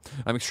enough.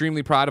 I'm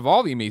extremely proud of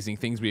all the amazing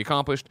things we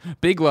accomplished.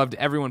 Big love to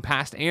everyone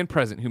past and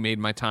present who made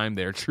my time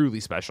there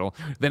truly special."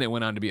 Then it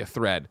went on to be a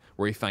thread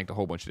where he thanked a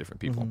whole bunch of different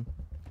people.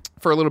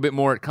 For a little bit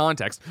more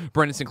context,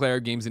 Brendan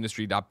Sinclair,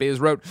 GamesIndustry.biz,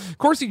 wrote,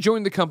 Corsi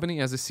joined the company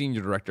as a senior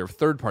director of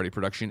third-party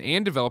production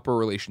and developer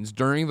relations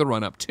during the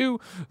run-up to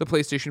the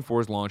PlayStation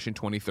 4's launch in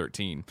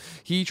 2013.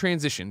 He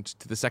transitioned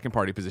to the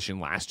second-party position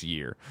last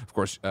year. Of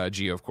course,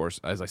 Gio, of course,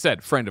 as I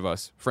said, friend of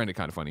us, friend of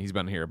Kind of Funny. He's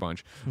been here a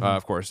bunch.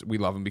 Of course, we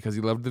love him because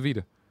he loved the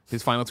Vita.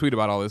 His final tweet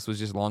about all this was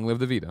just long live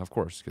the Vita, of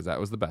course, because that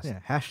was the best. Yeah.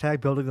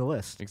 Hashtag building the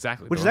list.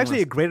 Exactly. Which is Building actually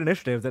the a great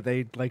initiative that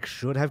they like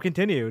should have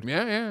continued.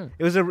 Yeah.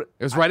 It was It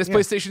was right as yeah.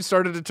 PlayStation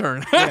started to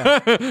turn. Yeah.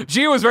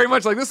 Gio was very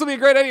much like, this will be a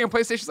great idea. And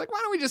PlayStation's like,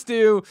 why don't we just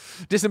do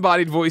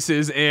disembodied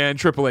voices and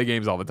AAA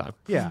games all the time?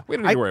 Yeah. We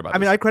don't need to worry about I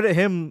mean, this. I credit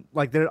him.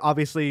 Like, they're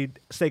obviously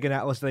Sega and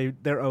Atlas,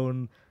 their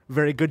own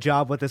very good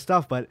job with this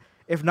stuff. But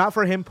if not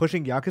for him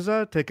pushing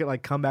Yakuza to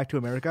like come back to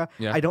America,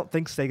 Yeah. I don't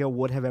think Sega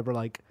would have ever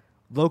like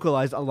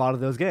localized a lot of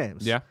those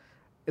games. Yeah.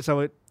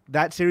 So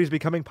that series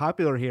becoming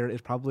popular here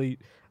is probably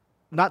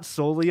not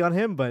solely on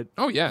him, but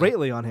Oh, yeah.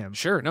 greatly on him.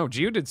 Sure. No,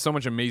 Gio did so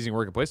much amazing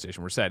work at PlayStation.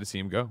 We're sad to see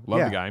him go. Love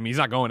Yeah. the guy. I mean, he's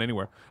not going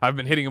anywhere. I've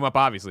been hitting him up,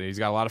 obviously. He's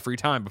got a lot of free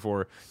time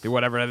before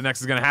whatever the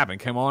next is going to happen.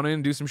 Come on in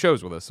and do some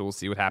shows with us, so we'll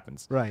see what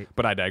happens. Right.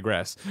 But I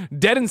digress.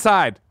 Dead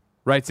Inside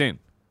writes in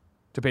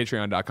to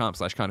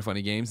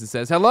patreon.com/kindoffunnygames and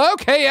says, hello,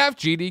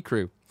 KFGD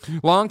crew.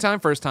 Long time,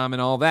 first time,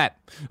 and all that.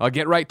 I'll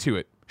get right to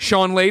it.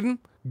 Sean Layden,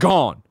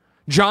 gone.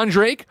 John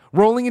Drake,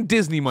 rolling in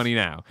Disney money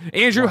now.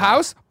 Andrew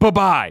House,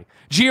 bye-bye.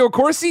 Gio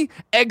Corsi,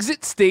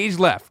 exit stage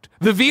left.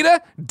 The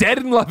Vita, dead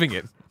and loving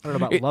it. I don't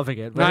know about loving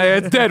it, Nah, but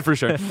it's dead for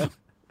sure.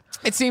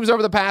 It seems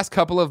over the past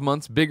couple of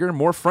months, bigger,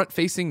 more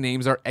front-facing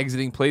names are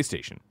exiting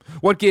PlayStation.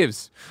 What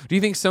gives? Do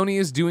you think Sony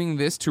is doing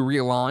this to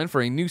realign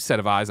for a new set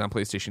of eyes on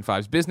PlayStation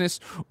 5's business,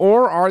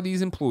 or are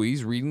these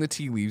employees reading the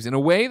tea leaves in a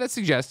way that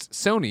suggests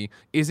Sony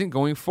isn't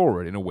going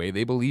forward in a way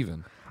they believe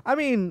in? I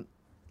mean,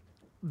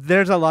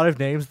 there's a lot of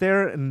names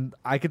there, and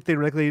I could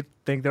theoretically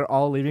think they're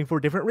all leaving for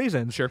different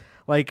reasons. Sure.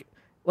 Like,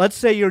 let's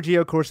say you're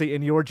Gio Corsi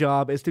and your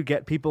job is to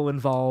get people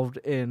involved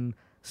in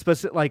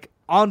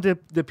onto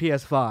the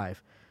PS5.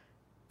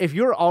 If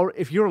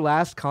your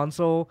last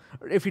console,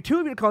 if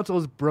two of your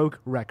consoles broke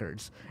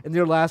records, and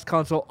your last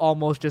console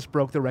almost just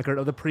broke the record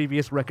of the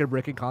previous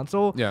record-breaking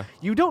console, Yeah.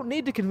 you don't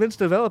need to convince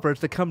developers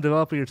to come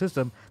develop your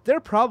system. They're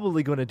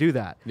probably going to do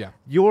that. Yeah.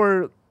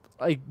 You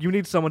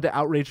need someone to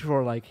outreach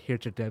for, like,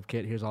 here's your dev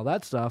kit, here's all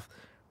that stuff.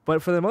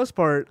 But for the most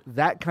part,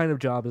 that kind of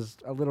job is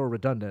a little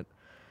redundant.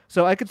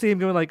 So I could see him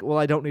going like, well,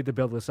 I don't need to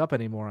build this up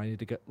anymore. I need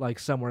to go, like,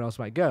 somewhere else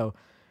might go.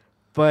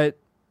 But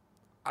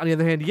on the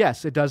other hand,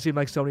 yes, it does seem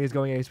like Sony is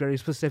going a very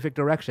specific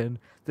direction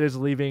that is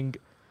leaving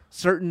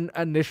certain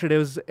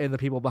initiatives and the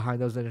people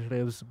behind those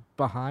initiatives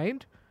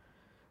behind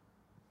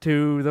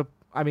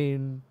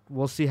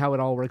we'll see how it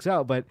all works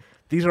out. But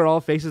these are all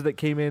faces that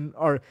came in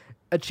or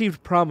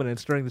achieved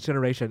prominence during this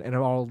generation and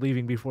are all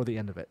leaving before the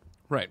end of it.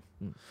 Right.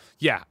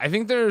 Yeah, I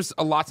think there's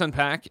a lot to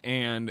unpack,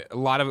 and a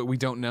lot of it we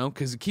don't know,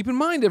 because keep in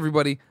mind,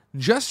 everybody,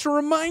 just to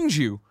remind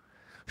you,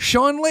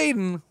 Sean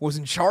Layden was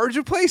in charge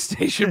of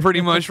PlayStation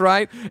pretty much,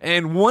 right?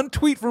 And one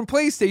tweet from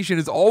PlayStation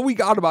is all we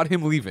got about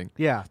him leaving.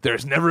 Yeah.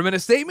 There's never been a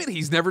statement.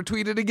 He's never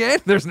tweeted again.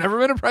 There's never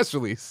been a press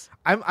release.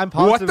 I'm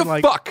positive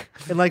What the fuck?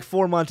 In like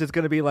 4 months, it's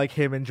going to be like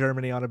him in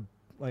Germany on a,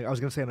 like I was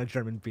going to say on a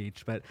German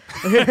beach, but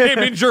Him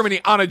in Germany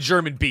on a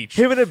German beach.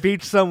 him at a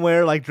beach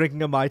somewhere, like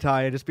drinking a Mai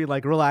Tai and just be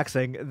like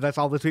relaxing. That's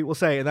all the tweet will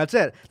say, and that's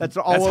it. That's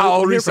all. That's how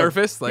I'll we'll hear from.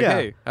 resurface. Like, Yeah.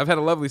 hey, I've had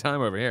a lovely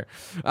time over here.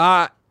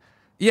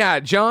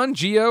 Yeah, John,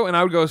 Gio, and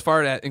I would go as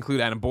far to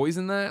include Adam Boyes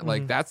in that.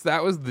 Like,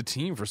 that was the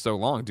team for so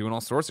long, doing all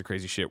sorts of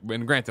crazy shit.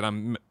 And granted,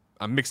 I'm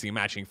mixing and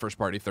matching first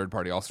party, third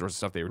party, all sorts of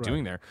stuff they were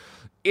doing there.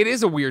 It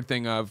is a weird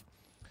thing of,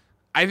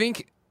 I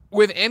think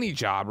with any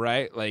job,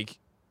 right? Like,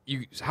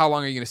 how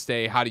long are you going to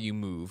stay? How do you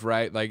move,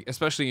 right? Like,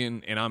 especially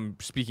and I'm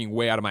speaking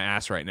way out of my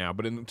ass right now,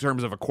 but in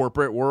terms of a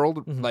corporate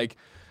world, like,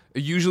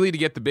 usually to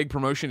get the big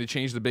promotion, to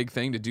change the big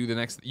thing, to do the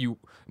next, you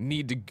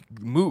need to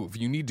move.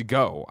 You need to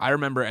go. I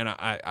remember, and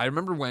I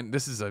remember when,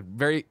 this is a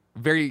very,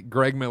 very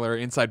Greg Miller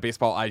inside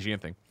baseball IGN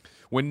thing.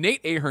 When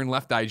Nate Ahern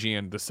left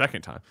IGN the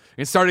second time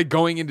and started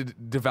going into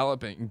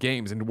developing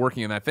games and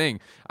working in that thing,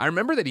 I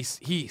remember that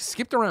he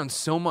skipped around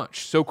so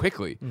much so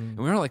quickly. And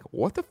we were like,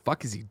 what the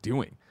fuck is he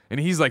doing? And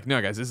he's like, no,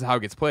 guys, this is how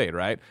it gets played,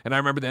 right? And I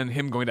remember then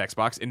him going to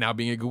Xbox and now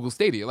being at Google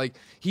Stadia. Like,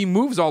 he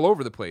moves all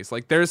over the place.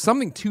 Like, there's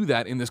something to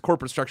that in this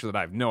corporate structure that I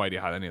have no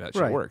idea how any of that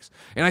shit works.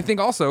 And I think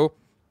also,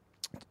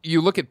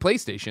 you look at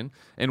PlayStation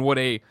and what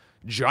a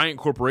giant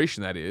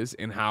corporation that is,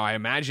 and how I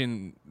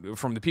imagine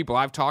from the people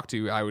I've talked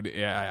to, I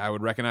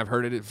would reckon I've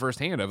heard it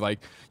firsthand of, like,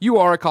 you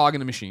are a cog in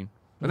the machine.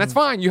 And that's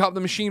fine. You help the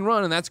machine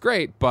run, and that's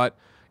great. But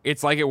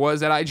it's like it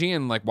was at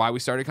IGN, like why we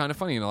started Kind of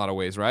Funny in a lot of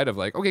ways, right? Of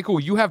like, okay, cool,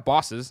 you have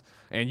bosses,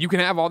 and you can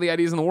have all the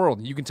ideas in the world,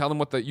 and you can tell them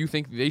what you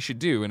think they should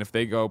do, and if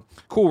they go,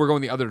 cool, we're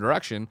going the other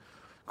direction,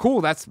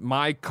 cool, that's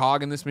my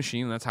cog in this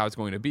machine, and that's how it's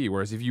going to be.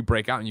 Whereas if you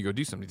break out and you go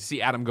do something, to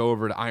see Adam go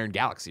over to Iron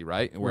Galaxy,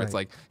 right? Where it's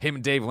like him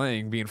and Dave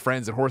Lang being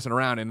friends and horsing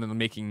around and then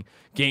making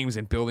games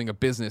and building a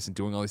business and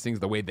doing all these things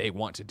the way they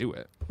want to do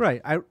it.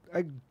 Right. I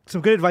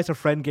some good advice a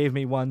friend gave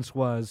me once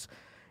was,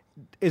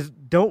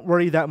 don't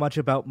worry that much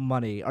about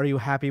money. Are you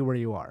happy where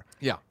you are?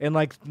 Yeah. And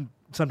like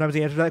sometimes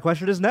the answer to that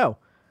question is no.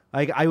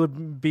 Like, I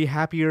would be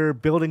happier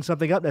building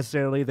something up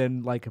necessarily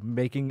than like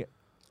making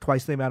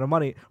twice the amount of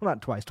money. Well,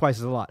 not twice. Twice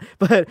is a lot.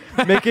 But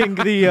making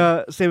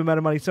the same amount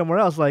of money somewhere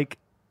else. Like,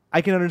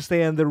 I can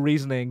understand the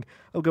reasoning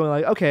of going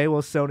like, okay,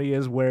 well, Sony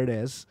is where it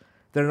is.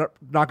 They're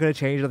not going to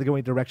change. They're going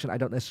a direction I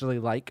don't necessarily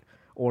like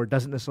or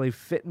doesn't necessarily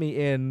fit me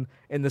in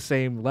the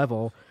same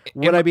level.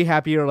 Would I be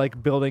happier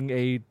like building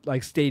a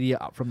like Stadia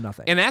up from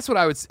nothing? And that's what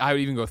I would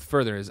even go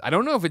further is, I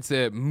don't know if it's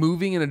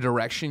moving in a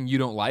direction you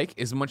don't like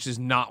as much as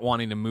not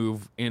wanting to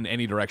move in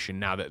any direction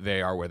now that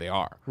they are where they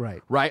are.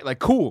 Right. Right? Like,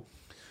 cool.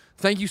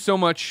 Thank you so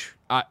much,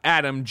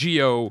 Adam,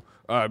 Gio,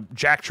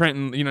 Jack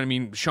Trenton, you know what I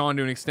mean, Sean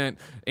to an extent,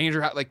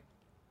 Andrew, like,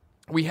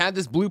 we had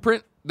this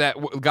blueprint that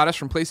got us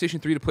from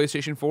PlayStation 3 to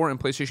PlayStation 4, and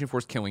PlayStation 4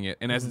 is killing it.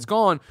 And as it's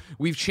gone,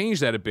 we've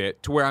changed that a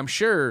bit to where I'm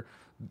sure,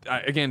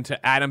 again,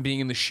 to Adam being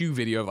in the shoe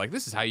video of like,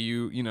 this is how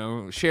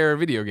you share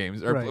video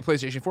games or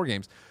PlayStation 4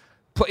 games.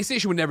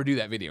 PlayStation would never do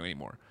that video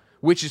anymore,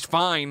 which is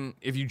fine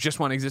if you just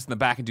want to exist in the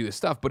back and do this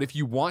stuff. But if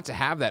you want to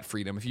have that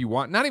freedom, if you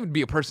want not even to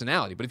be a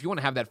personality, but if you want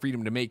to have that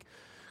freedom to make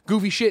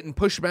goofy shit and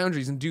push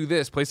boundaries and do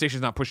this,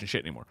 PlayStation's not pushing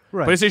shit anymore.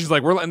 Right. PlayStation's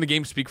like, we're letting the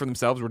games speak for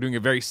themselves. We're doing a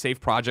very safe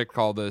project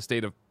called the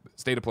State of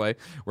Play,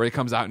 where it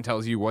comes out and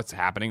tells you what's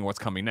happening, what's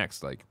coming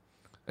next. Like,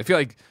 I feel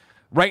like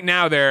right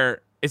now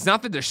they're it's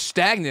not that they're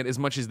stagnant as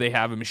much as they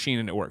have a machine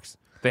and it works.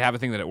 They have a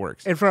thing that it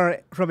works. And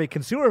from a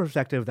consumer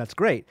perspective, that's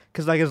great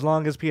because like as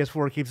long as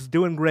PS4 keeps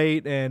doing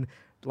great and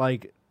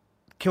like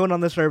killing on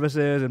the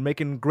services and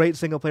making great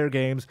single player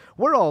games,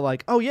 we're all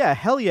like, oh yeah,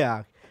 hell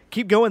yeah,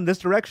 keep going this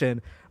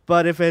direction.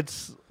 But if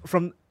it's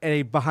from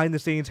a behind the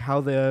scenes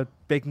how the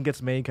bacon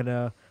gets made kind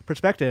of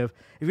perspective,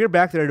 if you're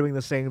back there doing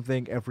the same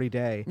thing every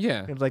day,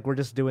 Yeah. it's like we're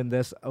just doing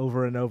this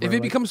over and over. If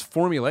it becomes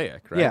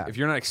formulaic, right? Yeah. If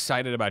you're not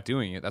excited about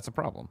doing it, that's a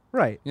problem.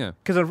 right, Yeah.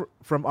 because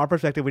from our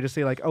perspective, we just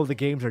say like, oh, the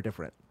games are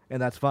different,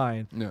 and that's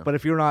fine. Yeah. But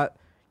if you're not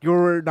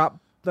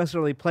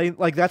necessarily playing,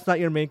 like that's not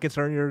your main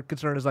concern. Your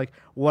concern is like,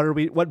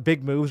 what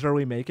big moves are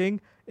we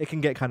making? It can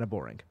get kind of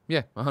boring.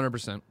 Yeah,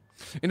 100%.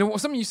 And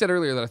something you said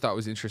earlier that I thought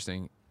was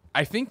interesting,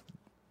 I think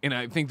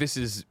this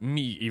is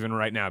me even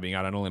right now being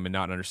out on a limb and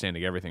not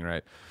understanding everything,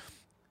 right?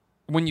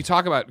 When you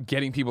talk about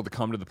getting people to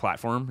come to the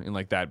platform and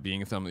like that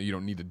being something that you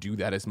don't need to do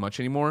that as much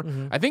anymore,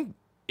 I think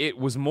it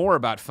was more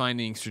about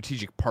finding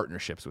strategic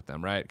partnerships with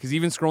them, right? Because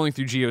even scrolling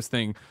through Gio's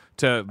thing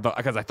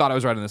because I thought I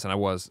was right on this and I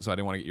was, so I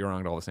didn't want to get you wrong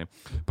at all the same.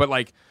 But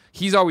like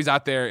he's always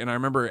out there, and I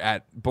remember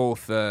at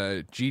both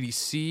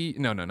GDC,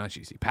 no, not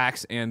GDC,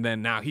 PAX, and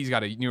then now he's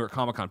got a New York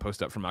Comic Con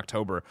post up from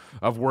October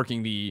of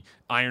working the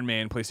Iron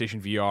Man,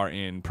 PlayStation VR,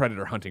 and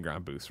Predator Hunting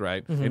Ground booths,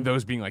 right? And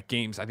those being like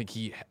games I think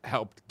he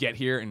helped get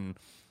here and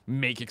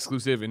make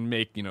exclusive and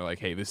make, like,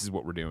 hey, this is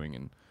what we're doing.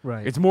 And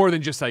Right. it's more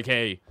than just like,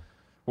 hey,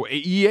 well,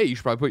 EA, you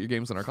should probably put your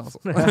games on our console.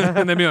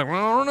 And then be like, well,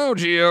 I don't know,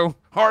 Gio.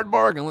 Hard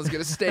bargain. Let's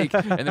get a steak.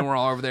 And then we're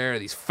all over there.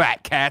 These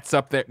fat cats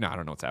up there. No, I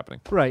don't know what's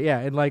happening. Right, yeah,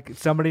 and like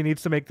somebody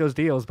needs to make those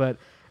deals, but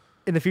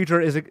in the future,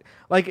 is it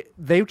like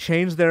they've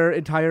changed their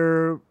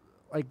entire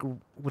like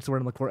what's the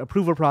word I'm looking for,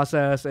 approval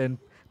process and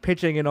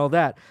pitching and all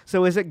that.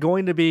 So is it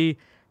going to be,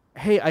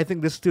 hey, I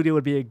think this studio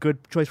would be a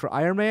good choice for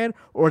Iron Man,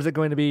 or is it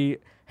going to be,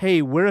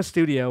 hey, we're a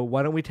studio,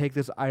 why don't we take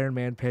this Iron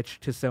Man pitch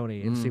to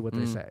Sony and see what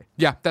they say?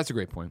 Yeah, that's a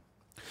great point.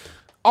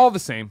 All the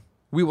same,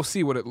 we will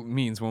see what it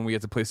means when we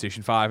get to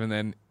PlayStation 5 and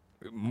then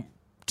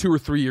 2 or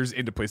 3 years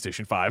into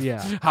PlayStation 5,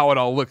 Yeah. how it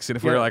all looks. And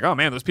if we're Yeah. like, oh,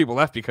 man, those people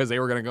left because they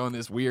were going to go in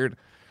this weird,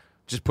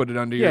 just put it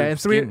under your Yeah,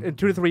 skin. in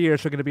 2 to 3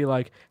 years, they're going to be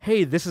like,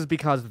 hey, this is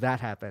because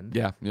that happened.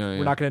 Yeah.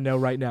 We're not going to know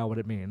right now what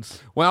it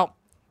means. Well,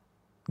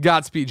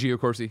 Godspeed, Gio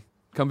Corsi.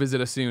 Come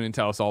visit us soon and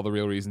tell us all the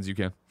real reasons you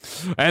can.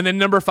 And then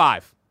number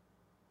 5.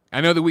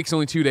 I know the week's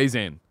only 2 days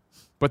in,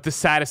 but the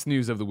saddest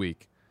news of the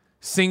week.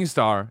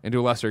 SingStar, and to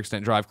a lesser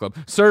extent Drive Club,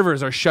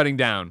 servers are shutting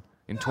down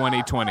in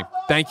 2020.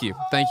 Thank you,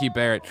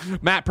 Barrett.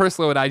 Matt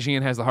Perslow at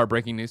IGN has the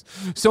heartbreaking news.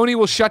 Sony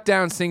will shut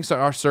down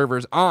SingStar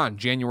servers on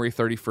January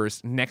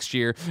 31st next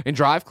year, and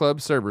Drive Club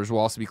servers will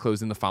also be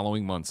closed in the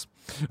following months.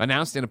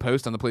 Announced in a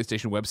post on the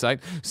PlayStation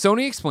website,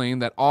 Sony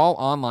explained that all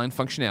online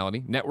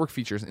functionality, network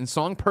features, and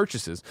song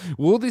purchases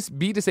will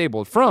be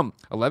disabled from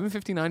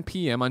 11:59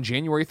 p.m. on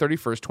January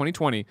 31st,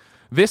 2020.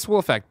 This will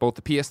affect both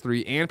the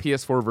PS3 and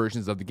PS4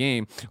 versions of the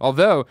game,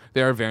 although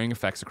there are varying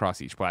effects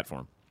across each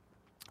platform.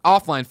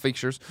 Offline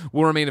features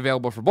will remain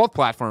available for both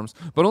platforms,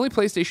 but only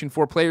PlayStation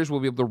 4 players will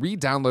be able to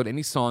re-download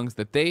any songs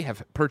that they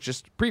have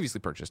previously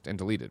purchased and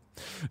deleted.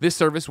 This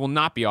service will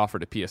not be offered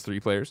to PS3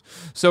 players,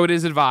 so it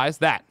is advised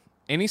that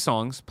any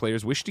songs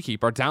players wish to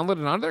keep are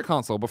downloaded onto their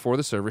console before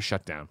the service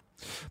shut down.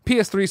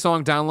 PS3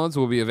 song downloads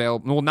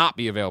will not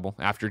be available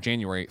after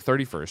January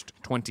 31st,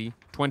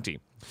 2020.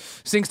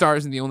 SingStar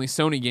isn't the only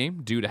Sony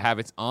game due to have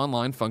its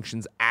online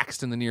functions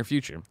axed in the near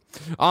future.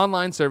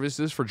 Online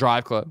services for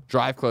Drive Club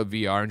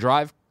VR, and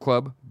Drive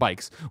Club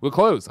Bikes will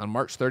close on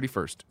March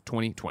 31st,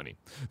 2020.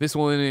 This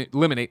will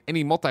eliminate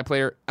any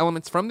multiplayer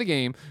elements from the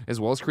game, as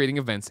well as creating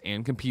events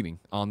and competing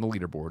on the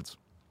leaderboards.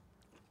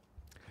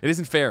 It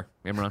isn't fair,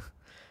 Imran.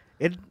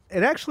 It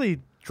actually,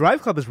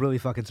 Drive Club is really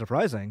fucking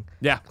surprising.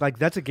 Yeah. Like,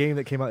 that's a game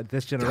that came out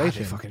this God,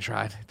 generation. they fucking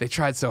tried. They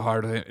tried so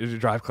hard to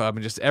Drive Club,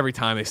 and just every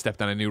time they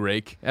stepped on a new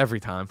rake.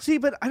 Every time. See,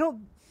 but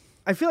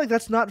I feel like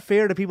that's not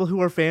fair to people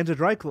who are fans of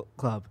Drive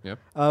Club. Yep.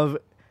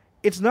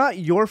 It's not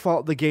your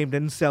fault the game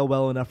didn't sell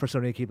well enough for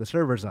Sony to keep the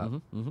servers up.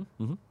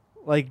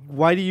 Like,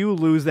 why do you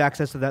lose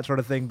access to that sort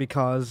of thing?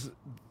 Because,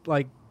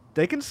 like,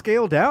 they can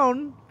scale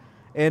down.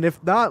 And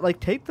if not, like,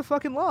 take the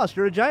fucking loss.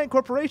 You're a giant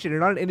corporation. You're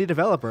not an indie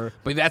developer.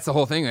 But that's the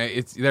whole thing.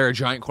 They're a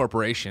giant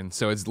corporation,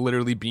 so it's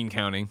literally bean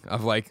counting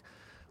of like,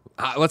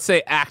 let's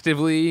say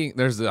actively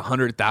there's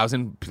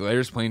 100,000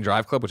 players playing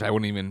Drive Club, which I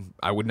would not even.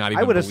 I would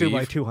believe. assume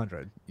like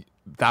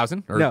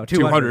 200,000 or no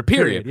 200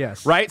 period.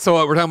 Yes, right.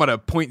 So we're talking about a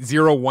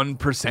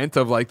 0.01%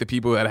 of like the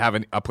people that have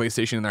a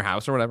PlayStation in their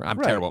house or whatever.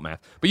 I'm terrible at math,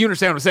 but you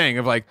understand what I'm saying.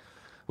 Of like,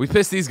 we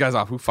pissed these guys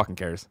off. Who fucking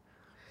cares?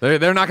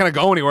 They're not going to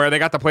go anywhere. They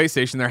got the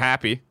PlayStation. They're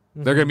happy.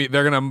 They're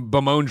gonna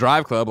bemoan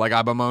Drive Club like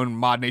I bemoan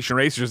Mod Nation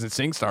Racers and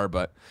SingStar,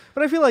 but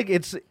I feel like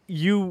it's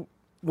you.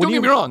 Don't get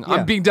me wrong. Yeah.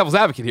 I'm being devil's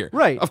advocate here.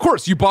 Right. Of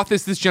course, you bought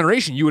this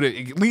generation. You would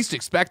at least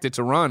expect it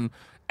to run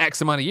X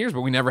amount of years,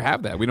 but we never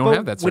have that. We don't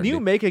have that certainty. When you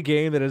make a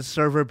game that is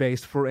server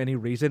based for any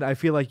reason, I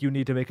feel like you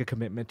need to make a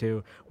commitment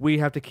to. We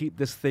have to keep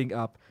this thing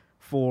up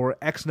for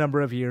X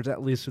number of years,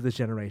 at least for this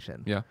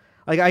generation. Yeah.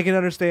 Like, I can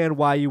understand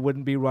why you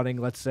wouldn't be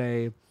running, let's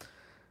say,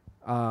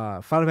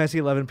 Final Fantasy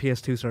 11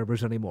 PS2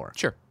 servers anymore.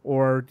 Sure.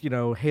 Or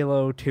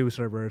Halo 2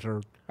 servers,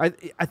 or I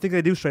think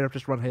they do straight up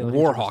just run Halo. 2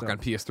 Warhawk servers on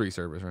PS3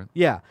 servers, right?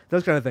 Yeah,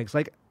 those kind of things.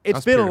 Like it's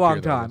That's been a peer-to-peer, long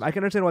that time. is. I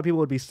can understand why people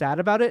would be sad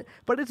about it,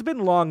 but it's been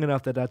long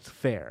enough that that's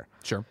fair.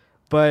 Sure.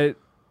 But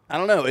I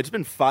don't know. It's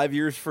been 5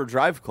 years for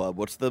Drive Club.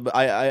 What's the?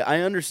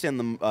 I understand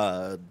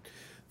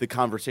the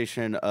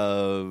conversation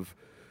of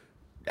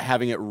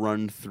having it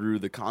run through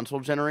the console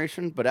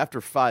generation, but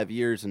after 5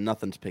 years and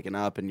nothing's picking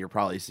up, and you're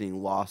probably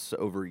seeing loss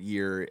over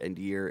year and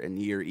year and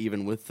year,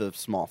 even with the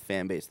small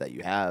fan base that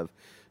you have.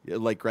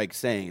 Like Greg's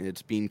saying,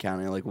 it's bean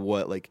counting.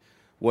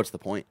 What's the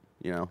point?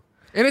 And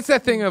it's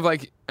that thing of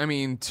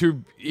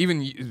to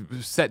even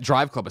set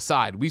Drive Club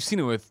aside, we've seen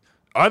it with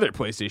other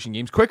PlayStation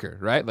games quicker,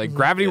 right? Like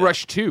Gravity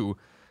Rush 2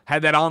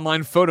 had that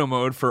online photo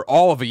mode for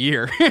all of a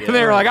year. And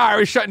they were like, all right,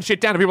 we're shutting shit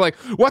down. And people were like,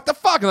 what the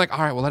fuck? And like, all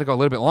right, we'll let it go a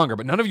little bit longer.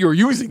 But none of you are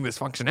using this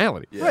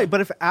functionality. Yeah. Right, but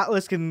if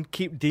Atlas can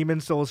keep Demon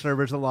Souls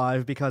servers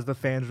alive because the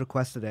fans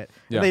requested it,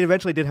 Yeah. and they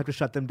eventually did have to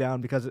shut them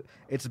down because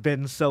it's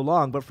been so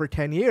long, but for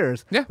 10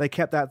 years, they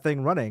kept that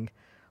thing running.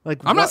 Like,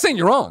 I'm not saying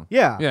you're wrong.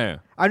 Yeah. Yeah.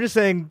 I'm just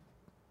saying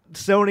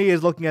Sony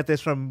is looking at this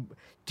from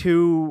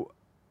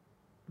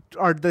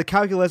the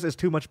calculus is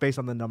too much based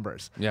on the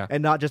numbers. Yeah.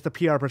 And not just the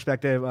PR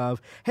perspective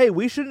of, hey,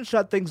 we shouldn't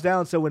shut things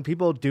down so when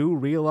people do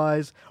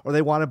realize or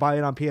they want to buy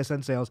it on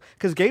PSN sales,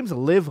 because games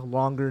live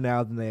longer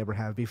now than they ever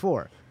have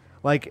before.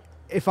 Like,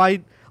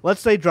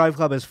 let's say Drive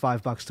Club is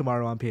 $5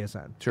 tomorrow on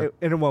PSN. Sure.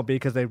 And it won't be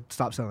because they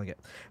stopped selling it.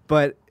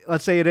 But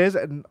let's say it is,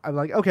 and I'm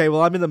like, okay,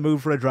 well, I'm in the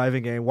mood for a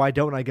driving game. Why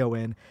don't I go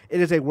in? It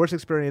is a worse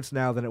experience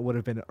now than it would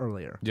have been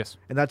earlier. Yes.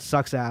 And that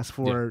sucks ass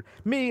for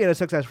me, and it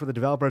sucks ass for the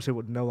developers who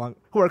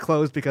are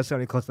closed because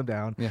Sony closed them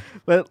down. Yeah.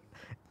 But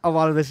a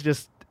lot of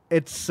this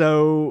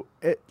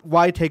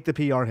why take the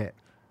PR hit?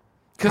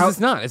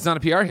 Because it's not a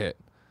PR hit.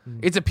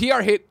 It's a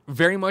PR hit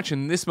very much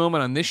in this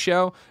moment on this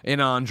show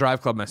and on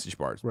Drive Club message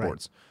boards.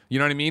 Right. You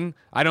know what I mean?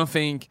 I don't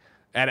think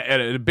at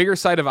a bigger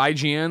site of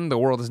IGN, the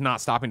world is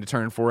not stopping to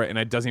turn for it, and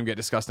it doesn't even get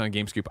discussed on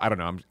GameScoop. I don't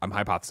know. I'm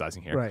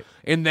hypothesizing here. Right.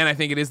 And then I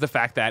think it is the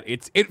fact that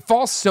it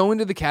falls so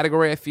into the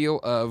category, I feel,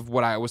 of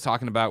what I was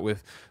talking about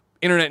with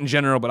internet in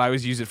general, but I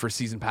always use it for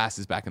season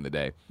passes back in the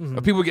day.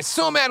 But people get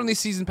so mad when these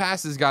season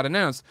passes got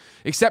announced,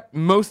 except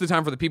most of the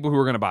time for the people who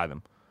are going to buy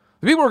them.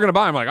 The people who are going to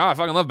buy them are like, oh, I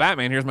fucking love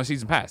Batman. Here's my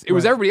season pass. It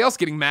was everybody else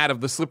getting mad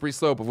of the slippery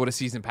slope of what a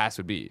season pass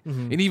would be.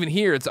 And even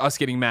here, it's us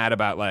getting mad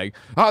about like,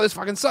 oh, this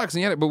fucking sucks.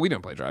 And yet, but we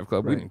didn't play Drive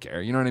Club. We didn't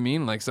care. You know what I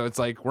mean? Like, so it's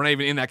like we're not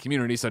even in that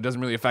community, so it doesn't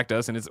really affect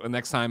us. And it's the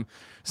next time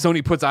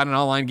Sony puts out an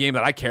online game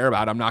that I care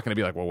about, I'm not going to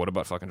be like, well, what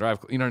about fucking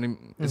Drive Club? You know what I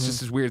mean? It's just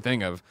this weird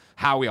thing of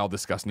how we all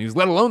discuss news,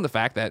 let alone the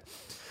fact that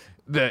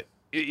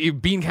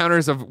bean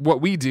counters of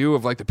what we do,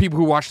 of like the people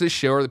who watch this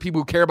show or the people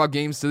who care about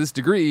games to this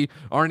degree,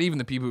 aren't even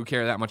the people who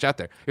care that much out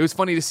there. It was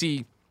funny to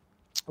see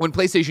when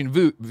PlayStation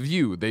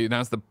View, they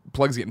announced the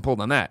plugs getting pulled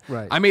on that.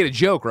 Right. I made a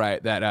joke,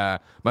 right,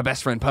 that my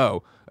best friend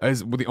Poe is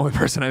the only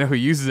person I know who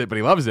uses it, but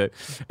he loves it.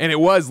 And it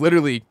was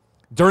literally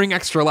during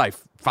Extra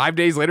Life. 5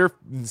 days later,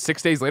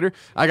 6 days later,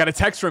 I got a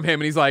text from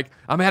him, and he's like,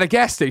 I'm at a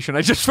gas station.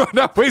 I just found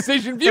out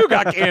PlayStation View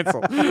got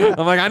canceled.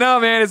 I'm like, I know,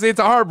 man. It's a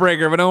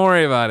heartbreaker, but don't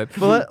worry about it.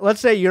 Well, let's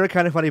say you're a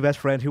kind of funny best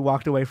friend who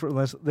walked away from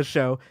this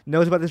show,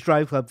 knows about this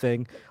Drive Club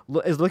thing,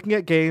 is looking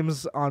at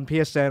games on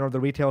PSN or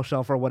the retail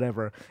shelf or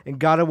whatever, and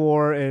God of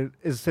War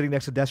is sitting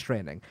next to Death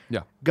Stranding.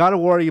 Yeah. God of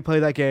War, you play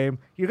that game,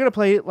 you're going to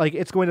play it like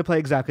it's going to play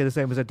exactly the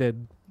same as it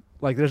did.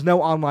 Like, there's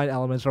no online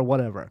elements or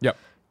whatever. Yep.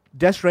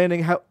 Death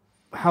Stranding,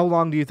 how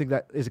long do you think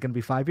that is? It going to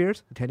be 5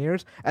 years, 10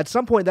 years? At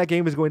some point, that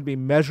game is going to be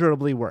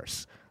measurably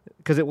worse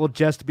because it will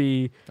just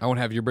be. I won't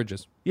have your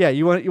bridges. Yeah,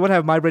 you won't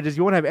have my bridges.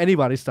 You won't have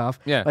anybody's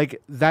stuff. Yeah.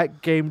 Like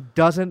that game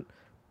doesn't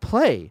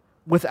play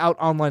without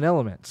online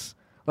elements.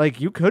 Like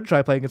you could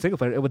try playing in single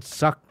player, it would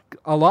suck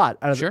a lot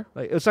out of Sure.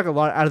 it would suck a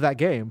lot out of that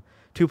game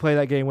to play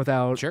that game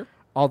without Sure.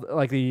 all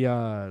like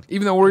the.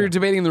 Even though we're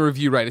debating the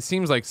review, right? It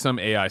seems like some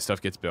AI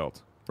stuff gets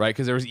built. Right,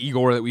 because there was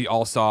Igor that we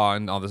all saw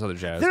and all this other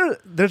jazz.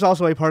 There's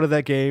also a part of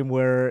that game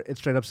where it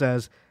straight up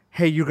says,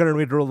 "Hey, you're going to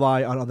need to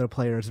rely on other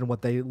players and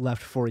what they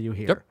left for you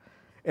here." Yep.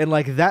 And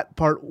like that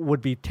part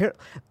would be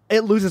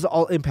it loses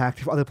all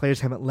impact if other players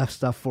haven't left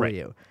stuff for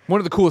you.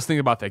 One of the coolest things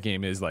about that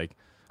game is like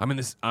I'm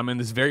in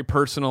this very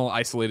personal,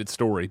 isolated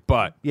story,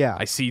 but Yeah.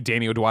 I see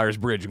Danny O'Dwyer's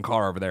bridge and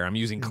car over there. I'm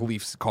using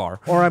Khalif's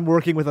car. Or I'm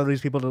working with other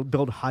these people to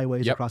build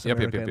highways Yep, across yep,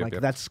 America. yep, And like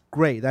yep. that's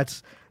great.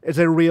 It's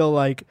a real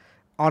like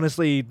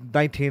honestly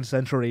 19th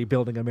century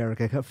building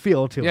America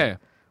feel to Yeah, it. yeah.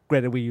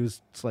 Granted, we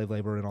use slave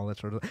labor and all that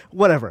sort of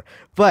whatever.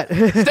 But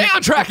Stay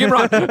on track and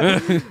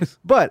run.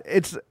 but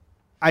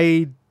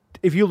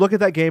if you look at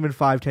that game in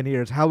 5-10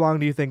 years, how long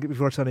do you think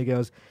before Sony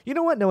goes, you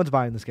know what, no one's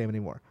buying this game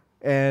anymore?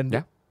 And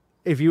Yeah.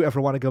 if you ever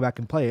want to go back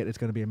and play it, it's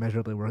going to be a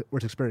measurably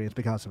worse experience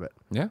because of it.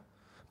 Yeah.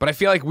 But I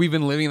feel like we've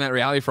been living in that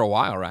reality for a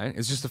while, right?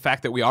 It's just the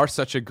fact that we are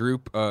such a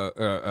group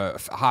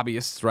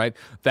hobbyists, right,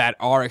 that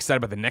are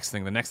excited about the next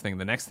thing,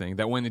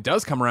 that when it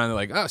does come around, they're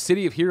like, oh,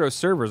 City of Heroes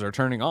servers are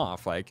turning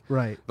off. Like,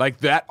 Right. Like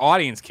that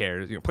audience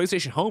cares. You know,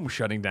 PlayStation Home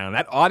shutting down.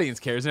 That audience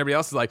cares. And everybody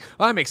else is like,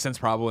 oh, that makes sense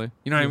probably.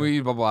 You know what I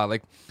mean? Blah, blah, blah.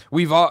 Like,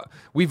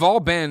 we've all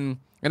been,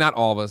 and not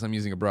all of us, I'm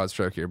using a broad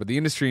stroke here, but the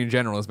industry in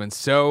general has been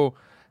so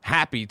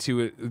happy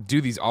to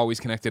do these always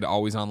connected,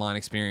 always online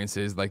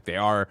experiences like they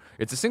are.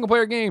 It's a single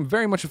player game,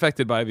 very much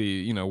affected by the,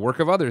 you know, work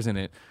of others in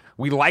it.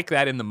 We like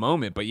that in the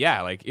moment, but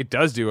yeah, like it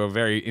does do a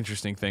very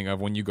interesting thing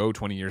of when you go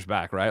 20 years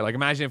back, right? Like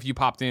imagine if you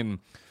popped in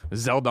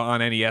Zelda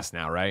on NES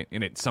now, right?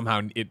 And it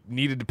somehow it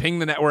needed to ping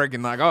the network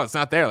and like, oh, it's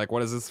not there. Like,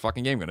 what is this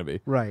fucking game going to be?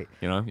 Right.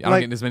 You know, I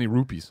don't get as many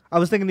rupees. I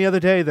was thinking the other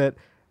day that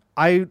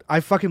I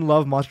fucking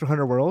love Monster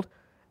Hunter World.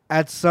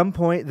 At some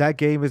point, that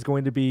game is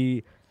going to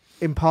be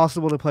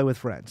impossible to play with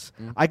friends.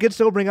 I could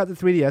still bring out the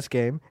 3DS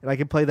game, and I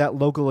can play that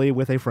locally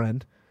with a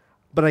friend,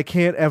 but I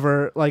can't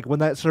ever, like, when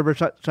that server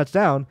shuts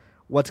down,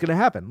 what's going to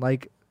happen?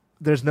 Like,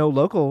 there's no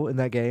local in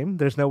that game.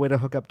 There's no way to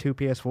hook up 2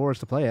 PS4s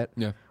to play it.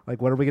 Yeah.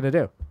 Like, what are we going to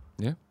do?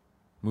 Yeah.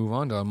 Move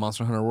on to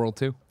Monster Hunter World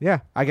 2.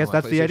 Yeah, I guess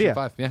that's the PlayStation idea.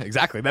 5. Yeah,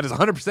 exactly. That is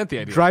 100% the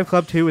idea. Drive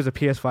Club 2 is a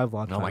PS5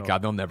 launch Oh my title.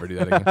 God, they'll never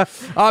do that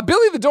again.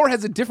 Billy the Door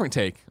has a different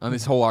take on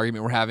this whole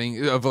argument we're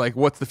having of like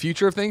what's the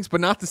future of things, but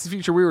not the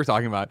future we were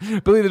talking about.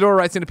 Billy the Door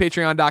writes into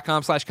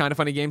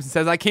patreon.com/kindafunnygames and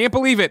says, I can't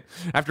believe it.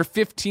 After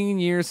 15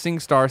 years,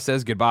 SingStar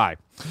says goodbye.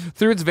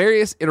 Through its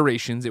various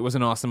iterations, it was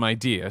an awesome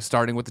idea,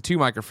 starting with the 2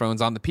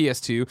 microphones on the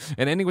PS2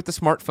 and ending with the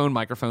smartphone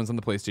microphones on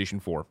the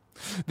PlayStation 4.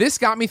 This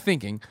got me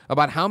thinking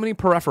about how many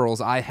peripherals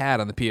I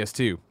had on the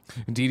PS2.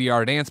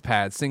 DDR dance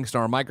pads,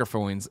 SingStar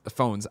microphones,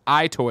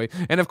 iToy,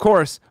 and of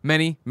course,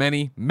 many,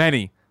 many,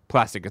 many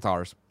plastic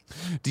guitars.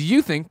 Do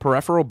you think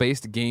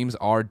peripheral-based games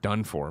are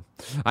done for?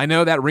 I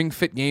know that Ring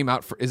Fit game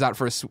out for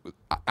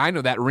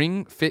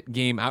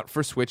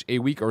Switch a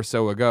week or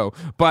so ago,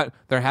 but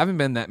there haven't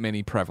been that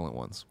many prevalent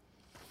ones.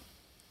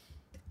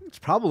 It's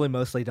probably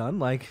mostly done.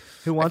 Like,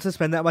 who wants to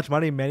spend that much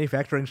money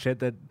manufacturing shit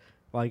that,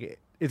 like,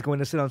 is going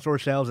to sit on store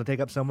shelves and take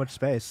up so much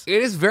space?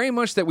 It is very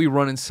much that we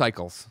run in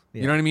cycles.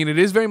 Yeah. You know what I mean? It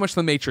is very much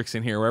the Matrix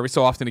in here, where every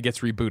so often it gets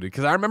rebooted.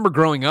 Because I remember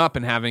growing up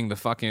and having the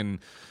fucking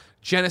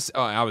Genesis.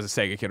 Oh, I was a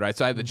Sega kid, right?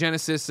 So I had the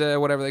Genesis,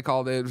 whatever they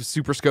called it,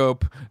 Super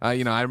Scope.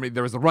 You know, I remember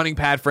there was the running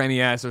pad for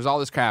NES. There was all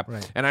this crap.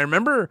 Right. And I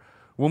remember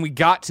when we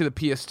got to the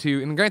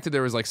PS2, and granted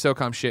there was like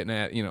SOCOM shit in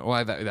it, you know,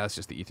 well, that's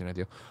just the Ethernet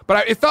deal.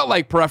 But it felt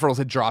like peripherals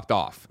had dropped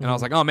off. And I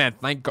was like, oh man,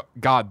 thank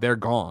God they're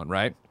gone,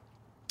 right?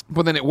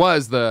 But then it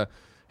was the,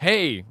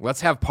 hey,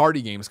 let's have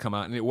party games come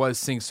out. And it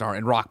was SingStar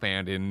and Rock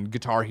Band and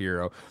Guitar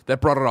Hero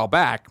that brought it all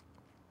back.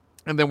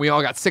 And then we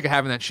all got sick of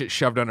having that shit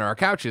shoved under our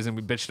couches and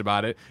we bitched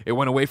about it. It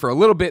went away for a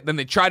little bit. Then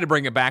they tried to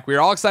bring it back. We were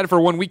all excited for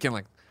one weekend,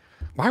 like,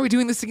 why are we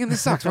doing this again? This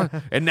sucks.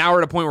 And now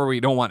we're at a point where we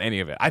don't want any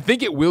of it. I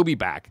think it will be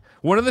back.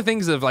 One of the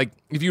things of, like,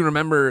 if you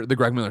remember the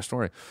Greg Miller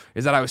story,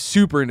 is that I was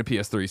super into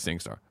PS3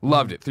 SingStar.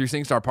 Loved it. Through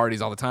SingStar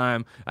parties all the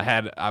time.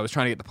 I was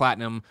trying to get the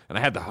platinum, and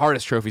I had the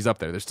hardest trophies up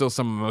there. There's still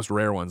some of the most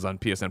rare ones on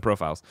PSN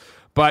profiles.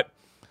 But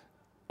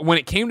when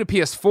it came to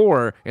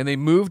PS4 and they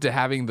moved to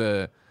having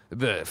the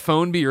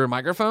phone be your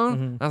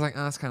microphone, I was like,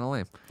 oh, that's kind of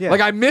lame. Yeah.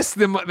 Like, I missed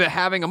them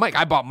having a mic.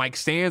 I bought mic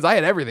stands. I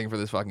had everything for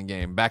this fucking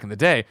game back in the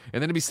day.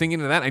 And then to be singing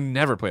into that, I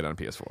never played on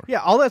PS4. Yeah,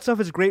 all that stuff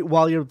is great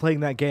while you're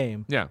playing that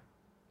game. Yeah.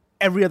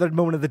 Every other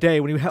moment of the day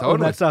when you own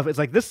Totally. that stuff, it's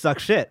like, this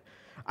sucks shit.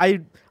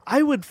 I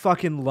would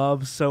fucking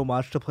love so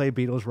much to play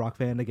Beatles Rock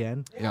Band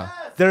again. Yeah.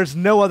 There's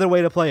no other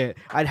way to play it.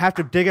 I'd have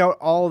to dig out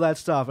all that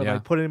stuff and Yeah.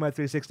 like put it in my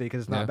 360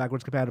 because it's not Yeah.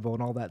 backwards compatible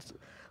and all that.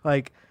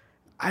 Like,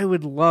 I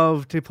would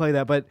love to play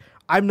that, but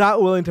I'm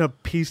not willing to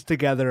piece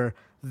together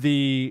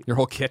Your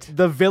whole kit.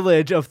 the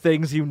village of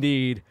things you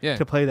need Yeah.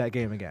 to play that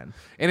game again.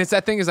 And it's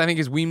that thing is, I think,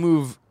 as we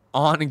move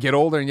on and get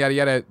older and yada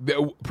yada,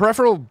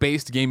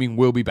 peripheral-based gaming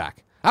will be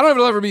back. I don't know if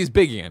it'll ever be as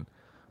big again,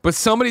 but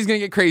somebody's going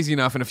to get crazy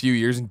enough in a few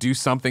years and do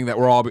something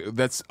that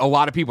that's a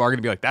lot of people are going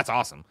to be like, that's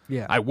awesome.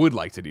 Yeah. I would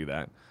like to do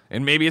that.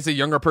 And maybe it's a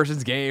younger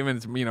person's game and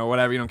it's, you know,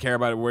 whatever, you don't care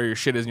about where your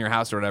shit is in your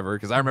house or whatever.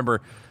 Because I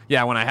remember,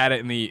 yeah, when I had it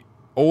in the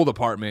old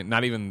apartment,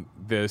 not even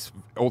this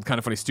old Kind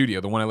of Funny studio,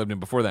 the one I lived in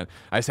before that,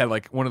 I just had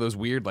like one of those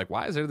weird, like,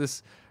 why is there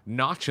this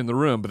notch in the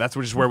room? But that's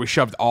just where we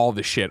shoved all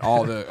the shit,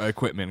 all the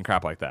equipment and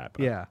crap like that.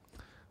 But Yeah.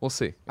 we'll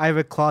see. I have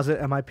a closet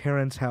at my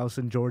parents' house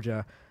in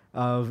Georgia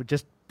of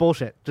just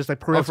bullshit, just like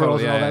peripherals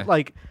totally, and all yeah, that. yeah.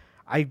 Like,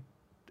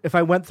 if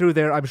I went through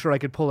there, I'm sure I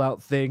could pull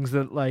out things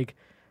that like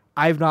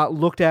I've not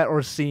looked at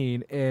or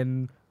seen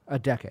in a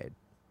decade.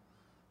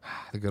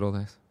 The good old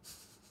days.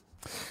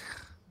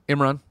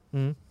 Imran,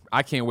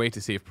 I can't wait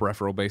to see if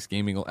peripheral-based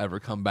gaming will ever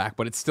come back,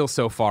 but it's still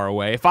so far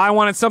away. If I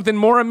wanted something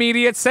more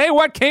immediate, say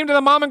what came to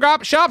the mom and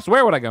pop shops,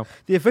 where would I go?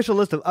 The official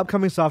list of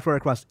upcoming software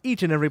across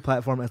each and every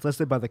platform is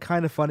listed by the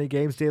Kind of Funny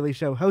Games Daily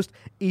Show host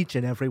each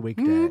and every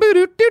weekday.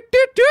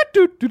 Boo-doo-doo-doo-doo.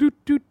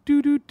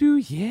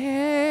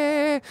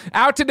 Yeah.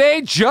 Out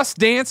today, Just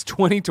Dance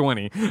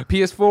 2020.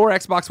 PS4,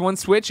 Xbox One,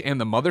 Switch, and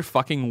the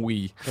motherfucking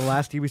Wii. The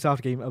last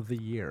Ubisoft game of the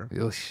year.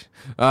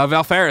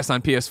 Valfaris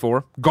on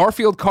PS4.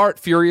 Garfield Kart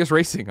Furious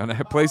Racing on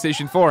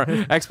PlayStation 4,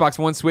 Xbox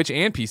One, Switch,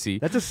 and PC.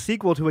 That's a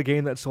sequel to a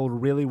game that sold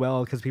really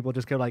well because people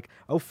just go like,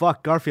 "Oh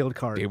fuck, Garfield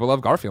Kart." People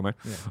love Garfield, man.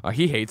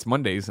 He hates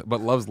Mondays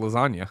but loves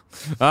lasagna.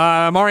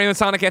 Mario and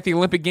Sonic at the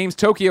Olympic Games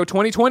Tokyo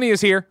 2020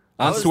 is here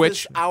on How is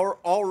Switch. this hour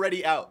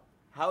already out?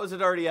 How is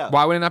it already out?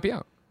 Why would it not be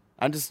out?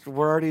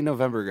 We're already in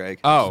November, Greg.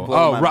 Just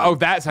blowing my mind. Oh,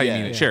 that's how you Yeah,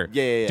 mean yeah. it. Sure.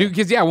 Yeah. Dude,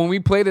 because, when we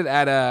played it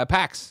at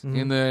PAX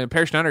in the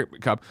Paris Schneider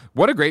Cup,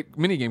 what a great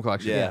minigame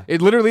collection. Yeah. It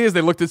literally is.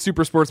 They looked at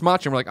Super Sports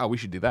Match and were like, oh, we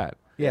should do that.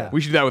 Yeah.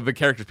 We should do that with the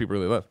characters people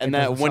really love. And It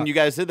that doesn't when suck. you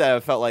guys did that,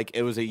 it felt like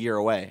it was a year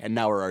away, and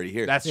now we're already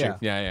here. That's true.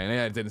 Yeah.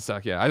 Yeah, it didn't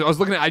suck. Yeah. I was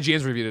looking at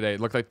IGN's review today.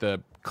 It looked like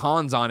the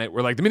cons on it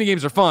were like the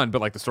minigames are fun,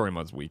 but like the story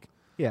mode's weak.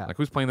 Yeah. Like,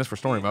 who's playing this for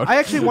story mode? I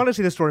actually want to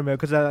see the story mode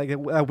because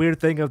that weird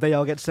thing of they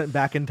all get sent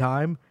back in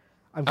time.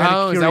 I'm kind of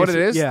curious. Is that what it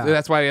is? Yeah.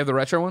 That's why they have the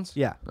retro ones?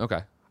 Yeah. Okay.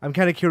 I'm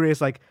kind of curious.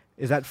 Like,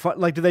 is that fun?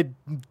 Like, do they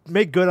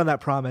make good on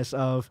that promise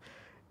of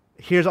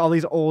here's all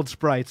these old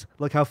sprites?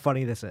 Look how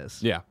funny this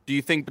is. Yeah. Do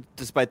you think,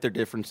 despite their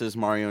differences,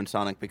 Mario and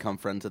Sonic become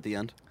friends at the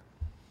end?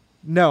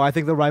 No, I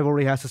think the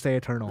rivalry has to stay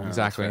eternal.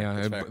 Exactly. fair, Yeah.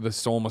 that's fair. The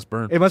soul must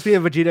burn. It must be a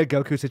Vegeta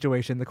Goku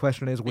situation. The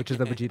question is, which is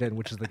the Vegeta and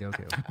which is the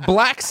Goku?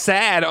 Black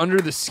Sad Under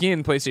the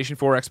Skin, PlayStation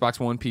 4, Xbox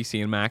One,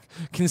 PC, and Mac.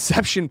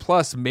 Conception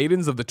Plus,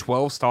 Maidens of the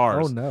 12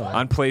 Stars. Oh, no.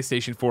 On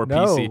PlayStation 4,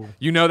 No. PC.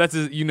 You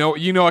know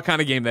you know what kind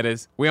of game that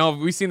is.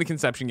 We've seen the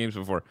Conception games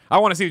before. I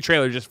want to see the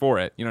trailer just for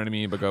it. You know what I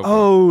mean? But go.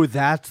 Oh,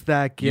 that's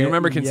that game. You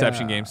remember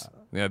Conception Yeah. games?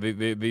 Yeah,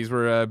 these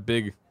were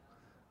big.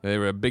 They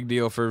were a big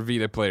deal for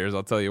Vita players.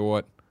 I'll tell you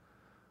what.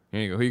 Here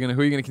you go. Who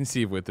are you gonna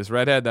conceive with? This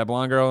redhead, that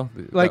blonde girl?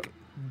 Like,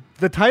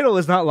 the title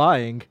is not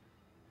lying.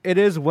 It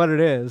is what it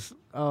is.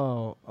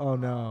 Oh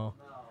no.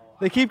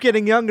 They keep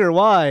getting younger.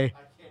 Why?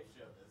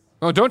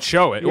 Oh, don't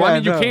show it. Well, I Yeah,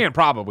 mean, you no. can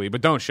probably,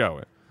 but don't show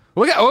it.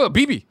 Look at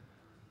BB.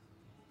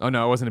 Oh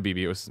no, it wasn't a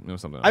BB. It was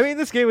something else. I mean,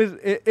 this game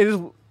it is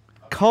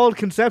called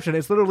Conception.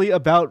 It's literally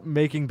about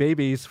making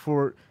babies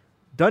for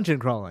dungeon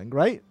crawling,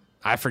 right?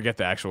 I forget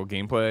the actual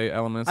gameplay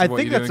elements I of what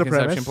think you do that's in the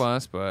Conception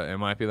premise. Plus, but it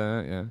might be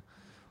that. Yeah.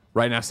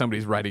 Right now,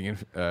 somebody's writing in.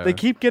 They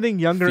keep getting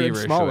younger and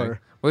feverishly.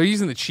 smaller. Well, you're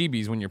using the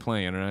chibis when you're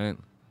playing, right?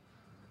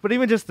 But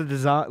even just the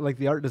design, like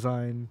the art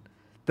design,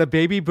 the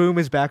baby boom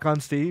is back on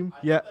Steam.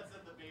 Yeah.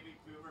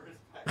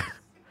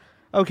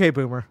 Okay,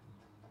 boomer.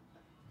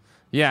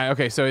 Yeah.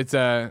 Okay. So it's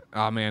oh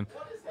man.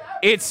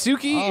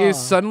 Itsuki is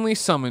suddenly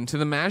summoned to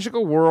the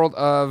magical world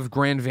of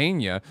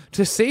Grandvania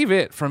to save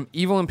it from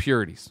evil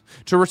impurities.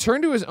 To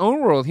return to his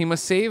own world, he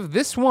must save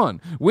this one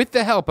with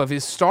the help of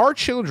his star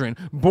children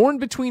born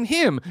between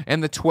him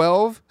and the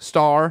 12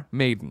 star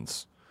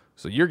maidens.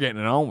 So you're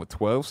getting it on with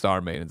 12 star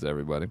maidens,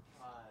 everybody.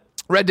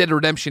 Red Dead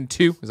Redemption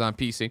 2 is on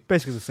PC.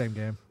 Basically the same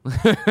game.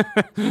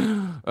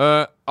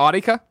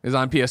 Audica is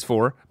on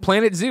PS4.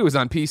 Planet Zoo is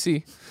on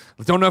PC.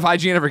 Don't know if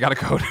IGN ever got a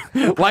code.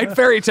 Light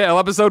Fairy Tale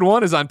Episode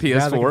 1 is on Now they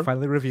can PS4.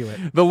 finally review it.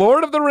 The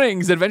Lord of the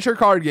Rings adventure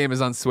card game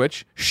is on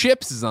Switch.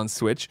 Ships is on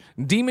Switch.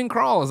 Demon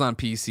Crawl is on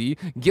PC.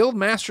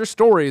 Guildmaster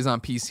Story is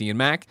on PC and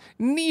Mac.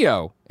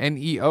 Neo,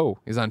 N-E-O,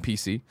 is on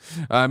PC.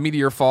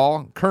 Meteor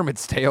Fall,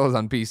 Kermit's Tale is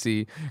on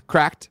PC.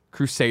 Cracked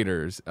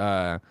Crusaders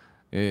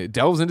it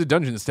delves into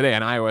dungeons today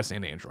on iOS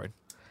and Android.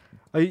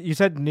 You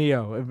said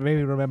Neo. It made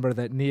me remember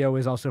that Neo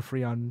is also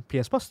free on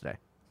PS Plus today.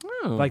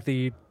 Oh. Like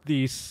the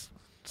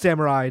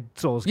Samurai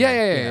Souls game.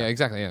 Yeah,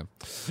 exactly, yeah.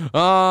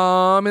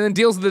 And then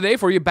deals of the day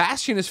for you.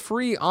 Bastion is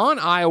free on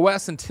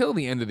iOS until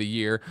the end of the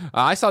year.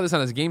 I saw this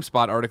on his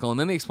GameSpot article, and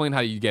then they explained how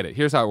you get it.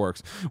 Here's how it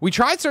works. We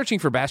tried searching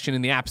for Bastion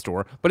in the App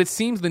Store, but it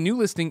seems the new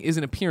listing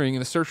isn't appearing in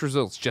the search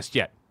results just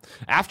yet.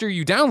 After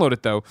you download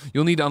it, though,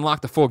 you'll need to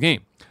unlock the full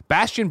game.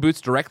 Bastion boots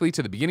directly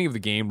to the beginning of the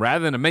game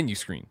rather than a menu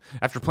screen.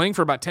 After playing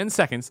for about 10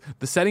 seconds,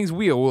 the settings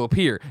wheel will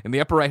appear in the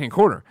upper right-hand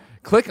corner.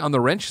 Click on the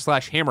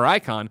wrench/hammer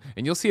icon,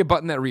 and you'll see a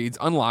button that reads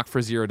Unlock for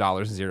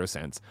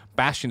 $0.00.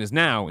 Bastion is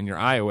now in your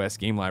iOS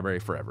game library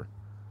forever.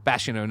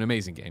 Bastion, an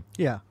amazing game.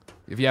 Yeah.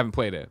 If you haven't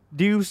played it.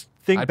 Do you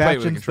think I'd play it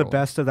with a Bastion's the controller.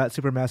 best of that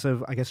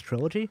supermassive, I guess,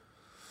 trilogy?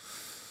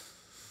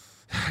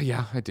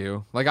 Yeah, I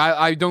do. Like,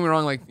 I don't get me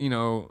wrong, like,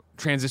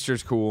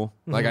 Transistor's cool.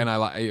 Like, Mm-hmm.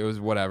 and it was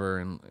whatever,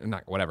 and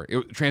not whatever.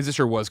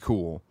 Transistor was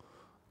cool.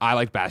 I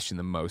like Bastion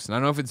the most. And I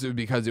don't know if it's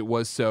because it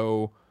was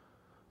so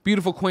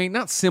beautiful, quaint,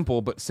 not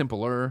simple, but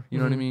simpler. You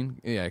know what I mean?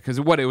 Yeah, because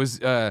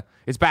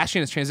it's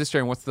Bastion, it's Transistor,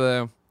 and what's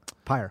the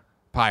Pyre.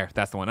 Pyre?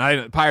 That's the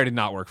one. Pyre did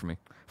not work for me.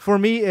 For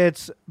me,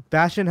 it's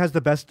Bastion has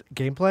the best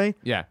gameplay.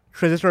 Yeah.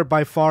 Transistor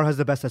by far has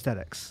the best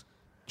aesthetics.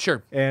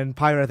 Sure. And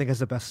Pyre, I think, has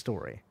the best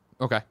story.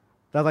 Okay.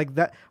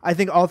 I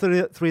think all three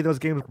of those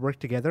games work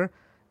together.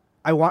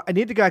 I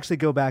need to actually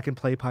go back and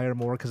play Pyre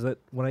more because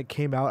when it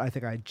came out, I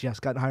think I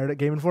just got hired at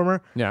Game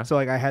Informer. Yeah. So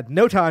I had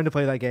no time to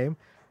play that game.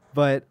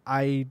 But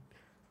I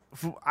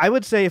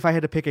would say if I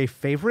had to pick a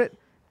favorite,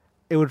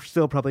 it would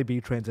still probably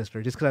be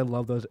Transistor, just because I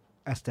love those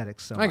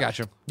aesthetics so I much. got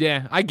you.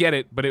 Yeah, I get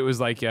it, but it was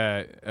like,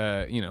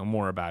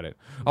 more about it.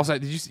 Also,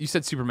 you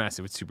said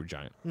Supermassive with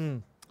Supergiant.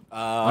 Do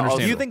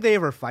Understandable. you think they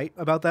ever fight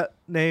about that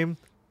name?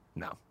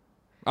 No.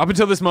 Up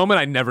until this moment,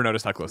 I never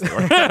noticed how close they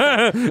were.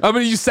 I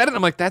mean, you said it, and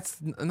I'm like, that's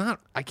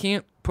not, I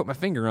can't put my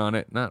finger on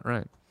it. Not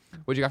right.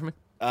 What'd you got for me?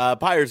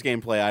 Pyre's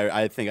gameplay,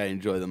 I think I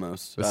enjoy the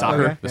most. The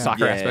soccer, okay. the Yeah.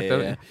 soccer Yeah, aspect yeah,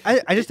 of it. yeah.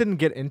 I just didn't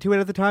get into it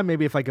at the time.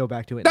 Maybe if I go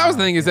back to it That now, was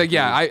the thing is that,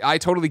 I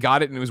totally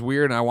got it, and it was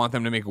weird, and I want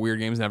them to make weird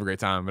games and have a great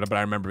time. But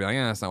I remember being like,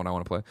 that's not what I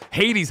want to play.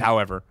 Hades,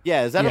 however.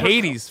 Yeah, is that the ever-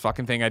 Hades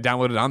fucking thing I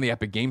downloaded on the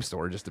Epic Game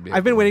Store just to be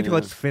I've been waiting till Yeah.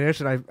 it's finished,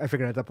 and I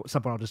figured at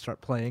some point I'll just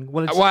start playing.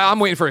 Well, it's, Well, I'm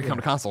waiting for it to come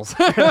to consoles.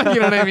 You know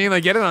what I mean?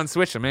 Like, get it on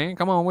Switch, man.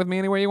 Come on with me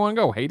anywhere you want to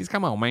go. Hades,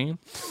 come on, man.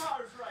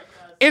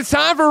 It's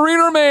time for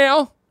Reader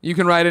Mail. You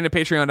can write in at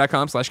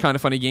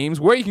patreon.com/kindoffunnygames,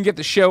 where you can get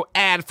the show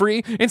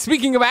ad-free. And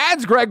speaking of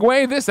ads, Greg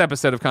Way, this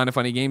episode of Kind of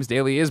Funny Games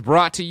Daily is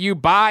brought to you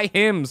by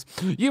Hims.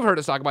 You've heard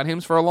us talk about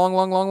Hims for a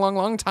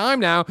long time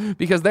now,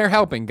 because they're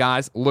helping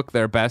guys look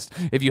their best.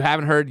 If you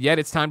haven't heard yet,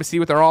 it's time to see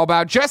what they're all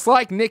about, just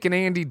like Nick and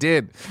Andy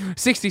did.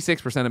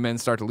 66% of men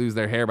start to lose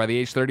their hair by the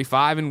age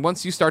 35, and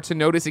once you start to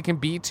notice, it can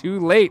be too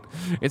late.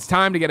 It's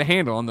time to get a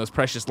handle on those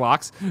precious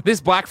locks.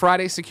 This Black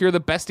Friday, secure the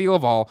best deal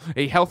of all,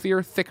 a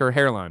healthier, thicker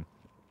hairline.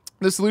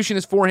 The solution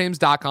is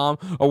forhims.com,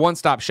 a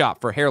one-stop shop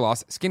for hair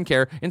loss,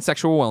 skincare, and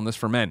sexual wellness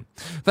for men.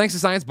 Thanks to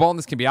science,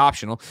 baldness can be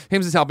optional.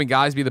 Hims is helping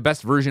guys be the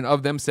best version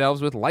of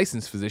themselves with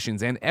licensed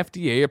physicians and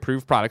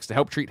FDA-approved products to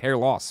help treat hair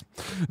loss.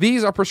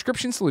 These are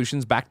prescription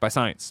solutions backed by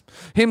science.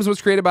 Hims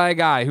was created by a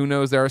guy who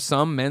knows there are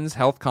some men's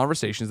health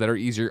conversations that are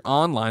easier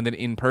online than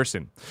in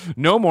person.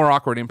 No more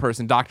awkward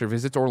in-person doctor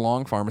visits or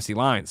long pharmacy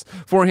lines.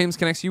 For Hims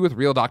connects you with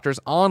real doctors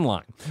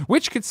online,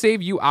 which could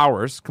save you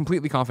hours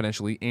completely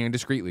confidentially and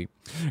discreetly.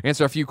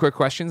 Answer a few quick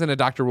questions and a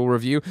doctor will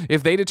review.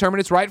 If they determine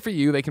it's right for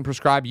you, they can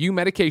prescribe you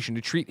medication to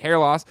treat hair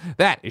loss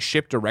that is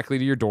shipped directly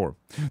to your door.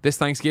 This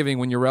Thanksgiving,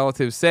 when your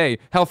relatives say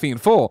healthy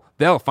and full,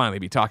 they'll finally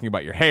be talking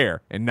about your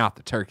hair and not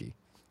the turkey.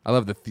 I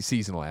love the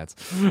seasonal ads.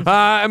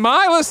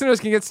 My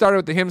listeners can get started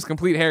with the Hims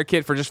Complete Hair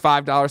Kit for just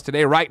 $5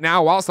 today, right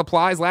now, while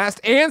supplies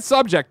last, and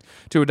subject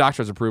to a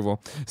doctor's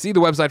approval. See the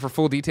website for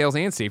full details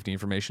and safety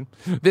information.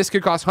 This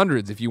could cost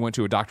hundreds if you went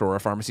to a doctor or a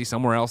pharmacy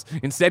somewhere else.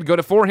 Instead, go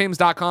to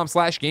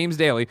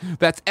forhims.com/gamesdaily.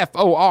 That's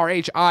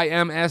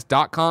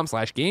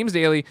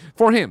forhims.com/gamesdaily.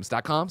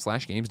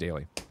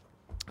 Forhims.com/gamesdaily.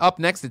 Up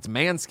next, it's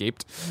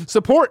Manscaped.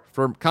 Support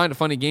for Kind of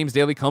Funny Games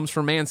Daily comes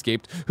from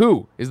Manscaped,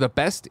 who is the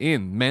best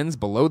in men's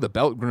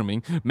below-the-belt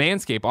grooming.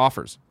 Manscaped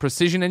offers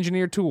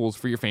precision-engineered tools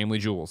for your family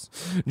jewels.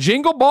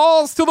 Jingle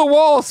balls to the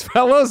walls,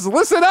 fellas.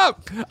 Listen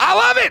up. I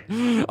love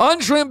it.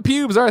 Untrimmed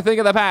pubes are a thing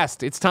of the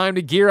past. It's time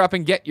to gear up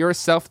and get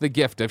yourself the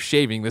gift of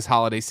shaving this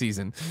holiday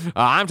season.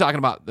 I'm talking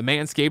about the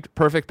Manscaped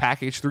Perfect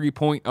Package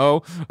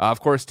 3.0. Of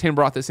course, Tim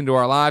brought this into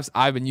our lives.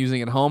 I've been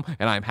using it at home,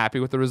 and I'm happy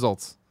with the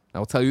results. I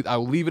will tell you. I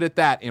will leave it at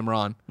that,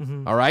 Imran.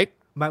 All right?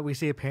 might we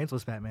see a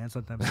pantsless Batman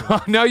sometime soon?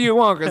 No, you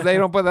won't, because they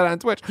don't put that on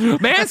Twitch.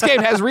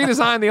 Manscaped has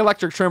redesigned the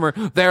electric trimmer.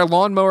 Their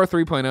Lawnmower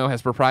 3.0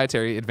 has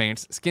proprietary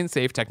advanced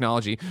skin-safe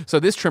technology, so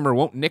this trimmer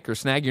won't nick or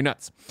snag your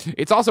nuts.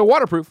 It's also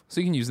waterproof, so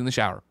you can use it in the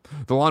shower.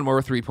 The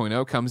Lawnmower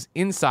 3.0 comes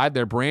inside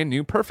their brand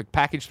new Perfect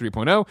Package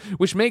 3.0,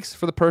 which makes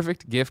for the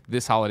perfect gift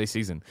this holiday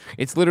season.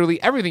 It's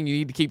literally everything you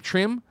need to keep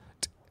trim,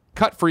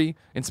 cut-free,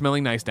 and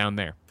smelling nice down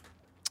there.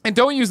 And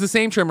don't use the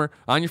same trimmer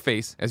on your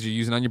face as you're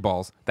using on your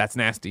balls. That's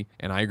nasty,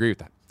 and I agree with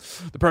that.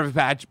 The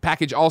Perfect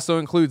Package also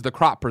includes the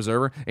Crop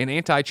Preserver, an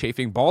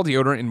anti-chafing ball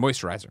deodorant and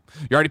moisturizer.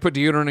 You already put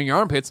deodorant on your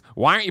armpits.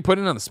 Why aren't you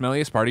putting it on the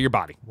smelliest part of your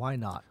body? Why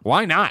not?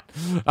 Why not?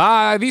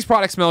 These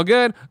products smell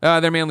good.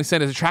 Their manly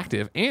scent is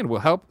attractive and will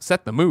help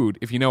set the mood,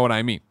 if you know what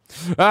I mean.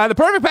 The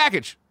Perfect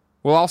Package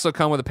will also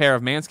come with a pair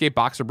of Manscaped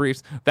boxer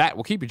briefs that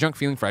will keep your junk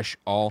feeling fresh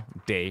all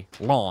day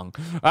long.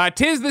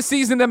 'Tis the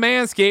season to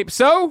Manscaped,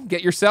 so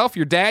get yourself,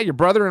 your dad, your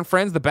brother, and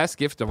friends the best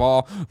gift of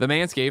all, the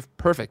Manscaped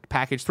Perfect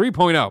Package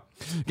 3.0.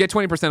 Get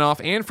 20%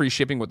 off and free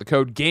shipping with the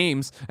code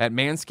GAMES at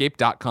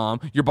manscaped.com.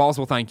 Your balls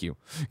will thank you.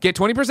 Get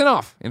 20%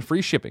 off and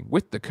free shipping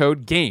with the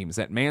code GAMES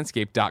at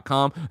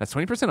manscaped.com. That's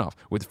 20% off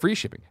with free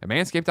shipping at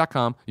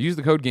manscaped.com. Use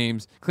the code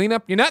GAMES. Clean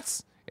up your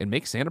nuts and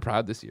make Santa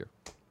proud this year.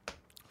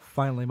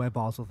 Finally, my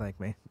balls will thank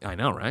me. I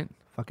know, right?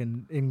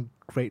 Fucking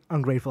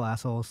ungrateful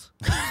assholes.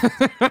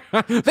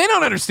 They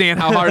don't understand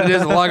how hard it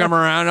is to lug them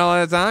around all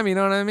the time. You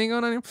know what I mean?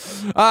 Going on here.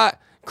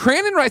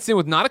 Crandon writes in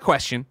with not a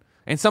question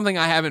and something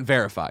I haven't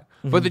verified.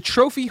 But the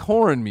trophy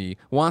whore in me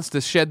wants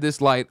to shed this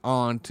light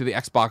on to the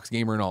Xbox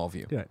gamer and all of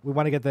you. Yeah, we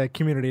want to get the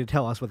community to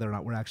tell us whether or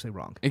not we're actually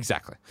wrong.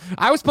 Exactly.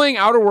 I was playing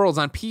Outer Worlds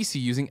on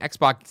PC using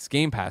Xbox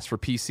Game Pass for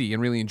PC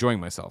and really enjoying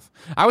myself.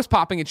 I was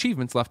popping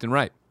achievements left and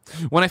right.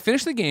 When I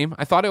finished the game,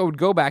 I thought I would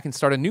go back and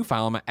start a new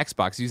file on my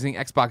Xbox using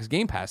Xbox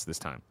Game Pass this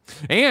time.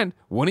 And,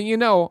 wouldn't you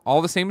know,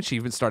 all the same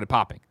achievements started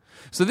popping.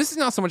 So this is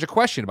not so much a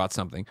question about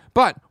something,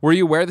 but were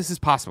you aware this is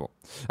possible?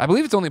 I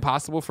believe it's only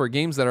possible for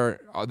games that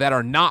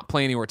are not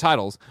Play Anywhere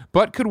titles,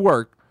 but could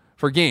work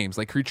for games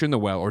like Creature in the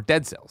Well or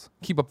Dead Cells.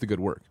 Keep up the good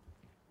work.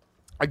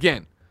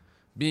 Again,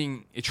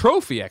 being a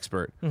trophy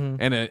expert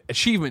and an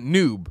achievement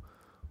noob,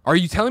 Are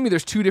you telling me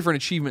there's two different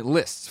achievement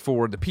lists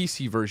for the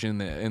PC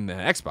version and the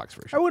Xbox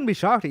version? I wouldn't be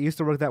shocked. It used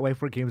to work that way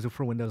for games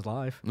for Windows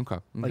Live. Okay.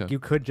 Like you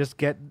could just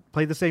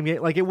play the same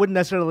game. Like it wouldn't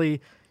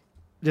necessarily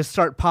just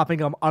start popping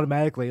them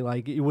automatically.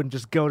 Like you wouldn't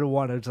just go to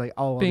one and it's like,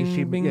 oh, Bing, the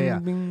achievement. bing, Yeah.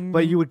 bing.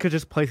 But you could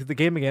just play through the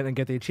game again and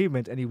get the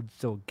achievement, and you would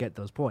still get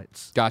those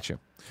points. Gotcha.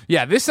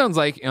 Yeah, this sounds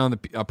like on the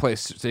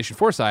PlayStation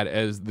 4 side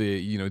as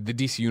the the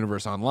DC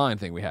Universe Online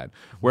thing we had,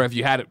 where if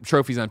you had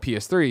trophies on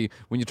PS3,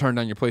 when you turned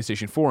on your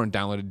PlayStation 4 and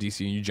downloaded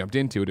DC and you jumped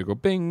into it, it'd go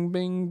bing,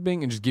 bing,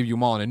 bing, and just give you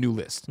them all in a new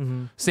list.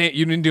 Say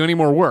you didn't do any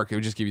more work, it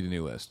would just give you the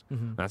new list.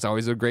 That's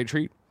always a great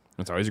treat.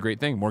 That's always a great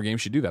thing. More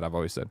games should do that, I've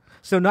always said.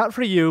 So not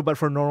for you, but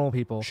for normal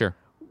people. Sure.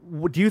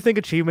 Do you think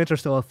achievements are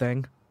still a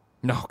thing?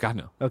 No, God,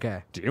 no.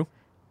 Okay. Do you?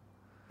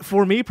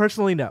 For me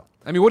personally, no.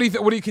 I mean, what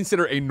do you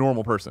consider a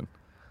normal person?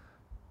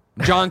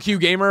 John Q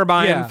Gamer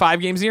buying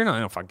 5 games a year? No, I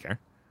don't fucking care.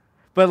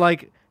 But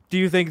like, do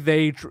you think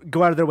they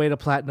go out of their way to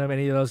platinum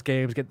any of those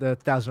games, get the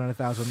 1,000 on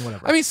 1,000,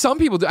 whatever? I mean, some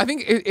people do. I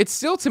think it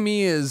still to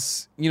me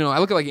is, I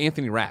look at like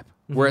Anthony Rapp,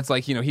 where it's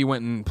like, he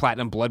went and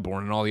platinum Bloodborne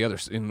and all the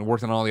others and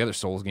worked on all the other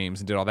Souls games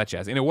and did all that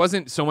jazz. And it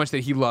wasn't so much that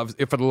he loves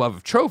it for the love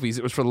of trophies,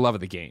 it was for the love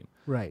of the game.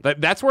 Right.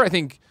 That's where I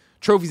think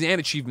trophies and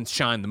achievements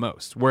shine the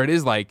most, where it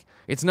is like,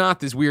 it's not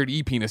this weird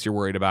E-penis you're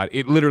worried about.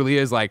 It literally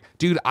is like,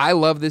 dude, I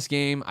love this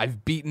game.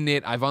 I've beaten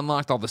it. I've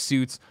unlocked all the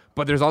suits.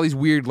 But there's all these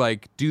weird,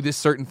 like, do this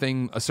certain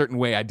thing a certain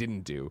way I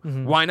didn't do.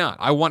 Why not?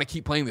 I want to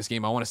keep playing this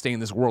game. I want to stay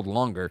in this world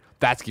longer.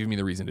 That's giving me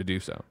the reason to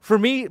do so. For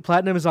me,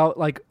 platinum is all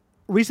like,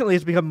 recently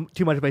it's become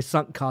too much of a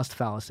sunk cost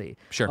fallacy.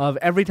 Sure. Of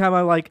every time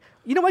I'm like,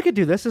 I could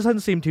do this. This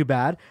doesn't seem too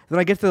bad. Then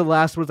I get to the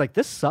last where it's like,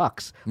 this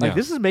sucks. Like,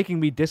 this is making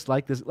me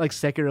dislike this. Like,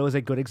 Sekiro is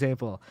a good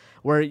example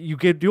where you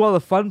could do all the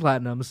fun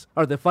platinums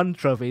or the fun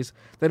trophies.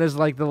 Then it's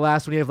like the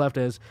last one you have left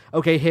is,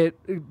 okay,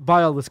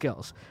 buy all the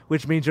skills,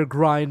 which means you're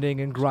grinding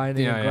and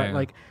grinding and grinding.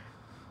 Like,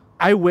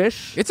 I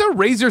wish. It's a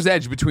razor's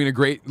edge between a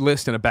great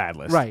list and a bad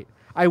list. Right.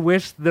 I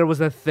wish there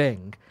was a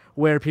thing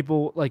where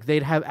people, like,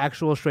 they'd have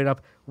actual straight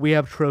up, we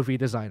have trophy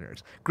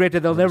designers.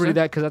 Granted, they'll never do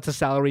that because that's a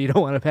salary you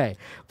don't want to pay.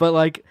 But,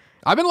 like,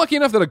 I've been lucky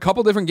enough that a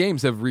couple different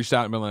games have reached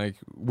out and been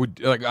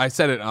like, I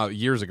said it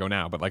years ago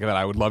now, but like that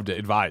I would love to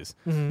advise.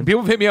 And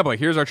people have hit me up like,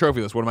 here's our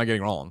trophy list. What am I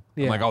getting wrong?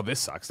 Yeah. I'm like, oh, this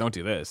sucks. Don't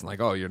do this. And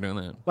like, oh, you're doing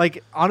that.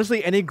 Like,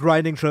 honestly, any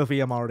grinding trophy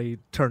I'm already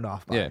turned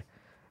off by. Yeah.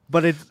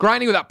 But it's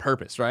Grinding without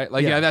purpose, right?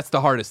 Like, Yeah. that's the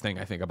hardest thing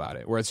I think about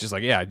it, where it's just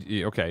like,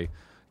 okay,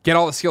 get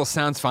all the skills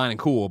sounds fine and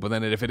cool, but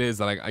then if it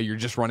is, like, you're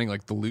just running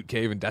like the loot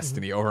cave in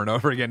Destiny over and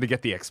over again to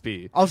get the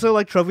XP. also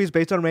like trophies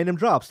based on random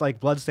drops. Like,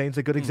 Bloodstain's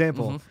a good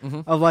example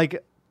of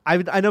like,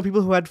 I know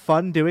people who had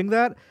fun doing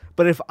that,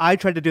 but if I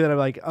tried to do that, I'm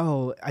like,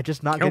 oh, I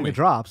just not getting the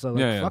drops. So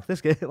like, fuck this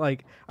game.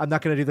 Like, I'm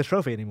not going to do this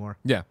trophy anymore.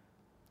 Yeah.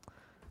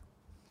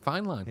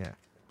 Fine line. Yeah.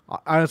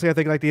 Honestly, I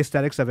think like the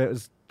aesthetics of it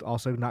is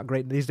also not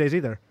great these days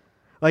either.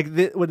 Like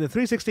when the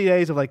 360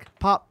 days of like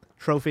pop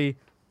trophy,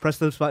 press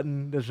this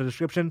button, there's a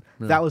description,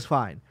 that was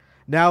fine.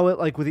 Now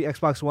like with the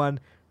Xbox One,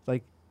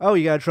 like, oh,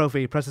 you got a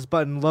trophy, press this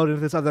button, load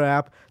into this other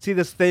app, see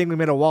this thing, we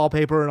made a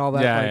wallpaper and all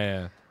that.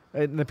 Yeah.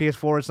 In the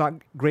PS4, it's not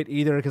great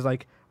either because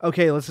like,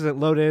 okay, this isn't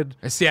loaded.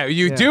 Yeah,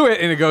 you do it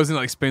and it goes and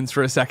like spins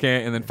for a second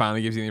and then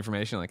finally gives you the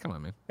information. Like, come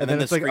on, man. And then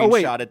the it's like, screenshot oh,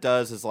 wait. it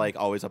does is like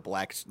always a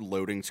black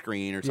loading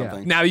screen or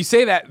something. Now, you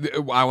say that,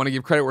 I want to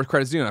give credit where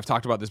credit's due, and I've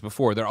talked about this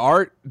before. There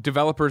are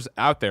developers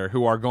out there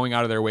who are going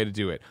out of their way to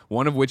do it,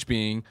 one of which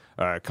being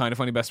Kind of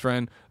Funny Best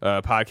Friend,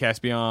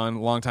 Podcast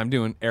Beyond, long time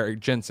doing, Eric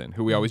Jensen,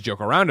 who we always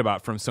joke around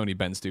about from Sony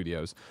Bend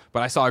Studios.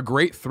 But I saw a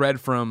great thread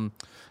from,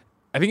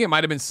 I think it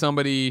might have been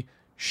somebody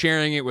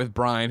sharing it with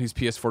Brian, who's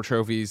PS4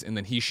 trophies, and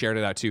then he shared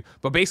it out too.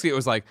 But basically it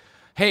was like,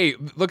 hey,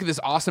 look at this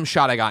awesome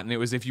shot I got, and it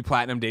was if you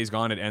platinum Days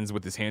Gone, it ends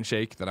with this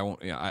handshake that I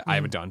won't, I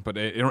haven't done, but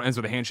it ends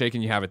with a handshake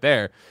and you have it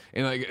there.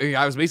 And like,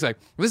 I was basically like,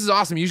 this is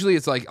awesome. Usually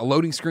it's like a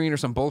loading screen or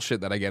some bullshit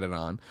that I get it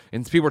on,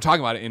 and people were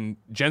talking about it, and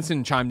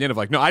Jensen chimed in of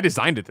like, no, I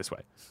designed it this way.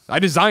 I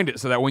designed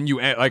it so that when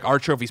you like our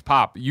trophies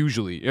pop,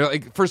 usually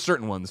like for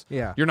certain ones,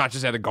 you're not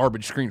just at a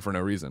garbage screen for no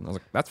reason. I was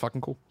like, that's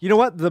fucking cool. You know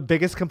what? The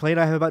biggest complaint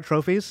I have about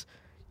trophies,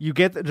 you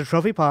get the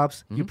trophy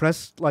pops, you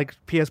press like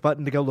PS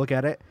button to go look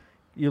at it.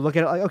 You look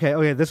at it like,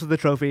 okay, this is the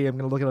trophy. I'm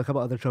going to look at a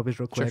couple other trophies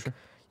real quick. Sure.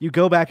 You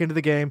go back into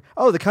the game.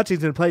 Oh, the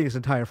cutscene's been playing this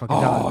entire fucking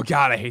time. Oh,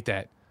 God, I hate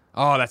that.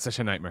 Oh, that's such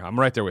a nightmare. I'm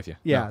right there with you.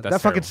 Yeah, No, that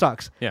that's fucking terrible.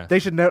 sucks. Yeah. They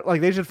should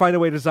they should find a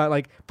way to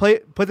design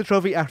put the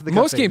trophy after the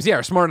Most cutscene. games,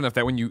 are smart enough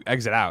that when you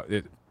exit out,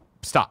 it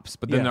stops.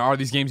 But then Yeah. there are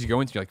these games you go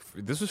into, you're like,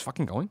 this was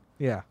fucking going?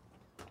 Yeah.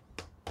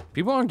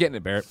 People aren't getting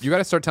it, Barrett. You got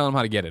to start telling them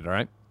how to get it, all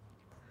right?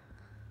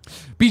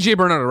 BJ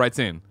Bernardo writes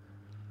in,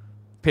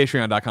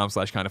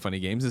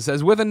 patreon.com/kindoffunnygames. It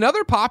says, with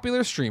another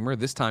popular streamer,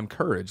 this time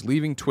Courage,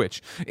 leaving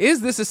Twitch, is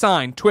this a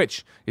sign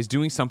Twitch is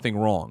doing something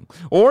wrong?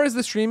 Or is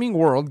the streaming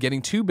world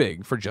getting too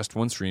big for just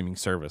one streaming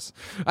service?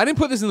 I didn't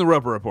put this in the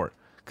Roper Report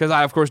because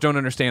I, of course, don't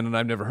understand and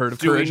I've never heard of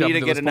Do we Courage. need up to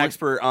until get this an point.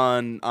 expert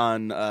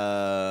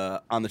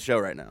on the show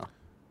right now?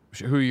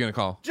 Who are you going to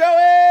call?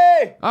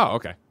 Joey! Oh,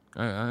 okay.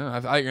 I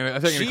think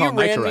you're going to call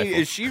it nitro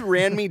rifle. She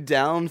ran me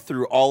down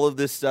through all of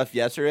this stuff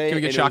yesterday. Can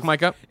we get and Shock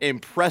Mike up?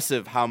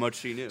 Impressive how much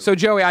she knew. So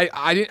Joey,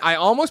 I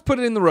almost put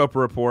it in the Roper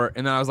report,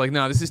 and then I was like,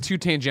 no, this is too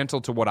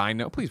tangential to what I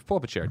know. Please pull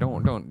up a chair. Don't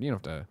you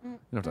don't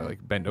have to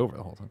like bend over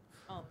the whole time.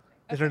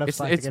 Is there enough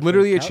slack to It's get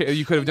literally to a the chair. couch?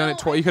 You could have done it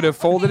twice. You could have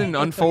folded and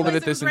unfolded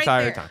it this Right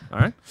entire there.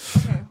 time.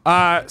 All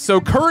right.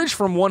 So Courage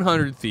from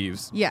 100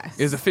 Thieves Yes.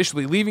 is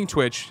officially leaving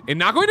Twitch and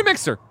not going to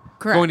Mixer.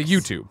 Correct. Going to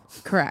YouTube.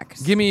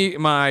 Correct. Give me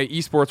my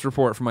esports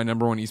report from my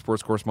number one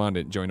esports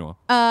correspondent, Joey Noel.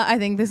 I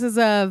think this is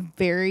a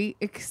very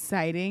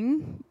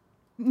exciting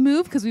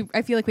move because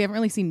I feel like we haven't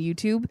really seen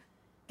YouTube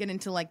get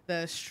into like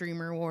the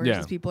streamer wars, Yeah.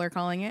 as people are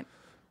calling it.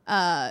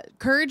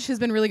 Courage has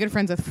been really good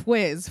friends with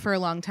Fwiz for a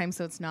long time,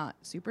 so it's not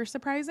super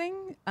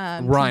surprising.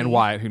 To Ryan me.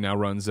 Wyatt, who now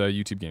runs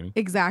YouTube Gaming.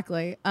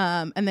 Exactly.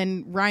 And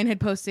then Ryan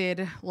had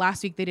posted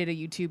last week they did a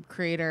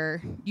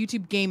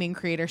YouTube gaming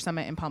creator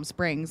summit in Palm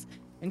Springs.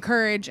 And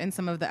Courage and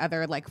some of the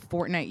other like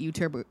Fortnite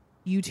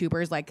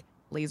YouTubers like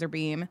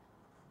Laserbeam,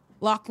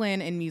 Lachlan,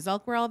 and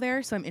Muselk were all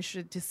there. So I'm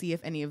interested to see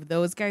if any of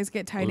those guys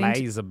get tied into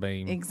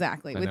Laserbeam.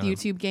 exactly I with know.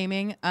 YouTube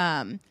gaming.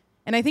 And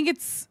I think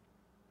it's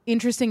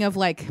interesting of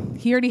like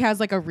he already has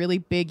like a really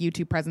big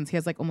YouTube presence. He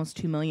has like almost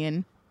 2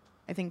 million,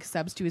 I think,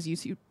 subs to his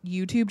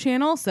YouTube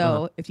channel.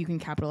 So if you can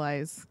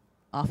capitalize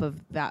off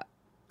of that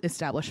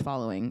established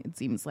following, it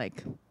seems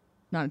like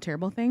not a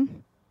terrible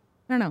thing.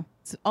 I don't know.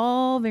 It's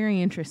all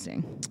very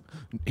interesting.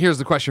 Here's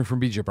the question from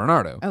BJ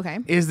Bernardo. Okay.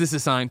 Is this a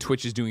sign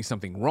Twitch is doing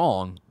something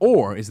wrong,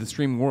 or is the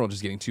streaming world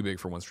just getting too big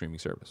for one streaming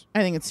service?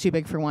 I think it's too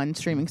big for one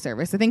streaming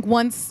service. I think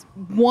once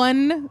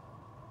one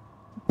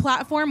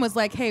platform was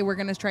like, hey, we're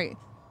going to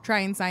try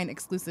and sign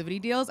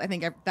exclusivity deals, I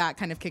think that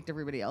kind of kicked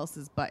everybody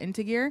else's butt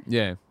into gear.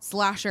 Yeah.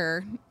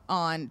 Slasher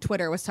on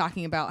Twitter was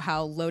talking about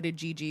how Loaded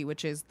GG,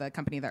 which is the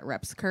company that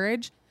reps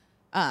Courage,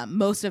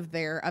 most of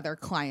their other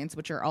clients,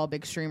 which are all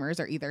big streamers,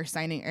 are either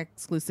signing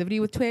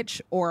exclusivity with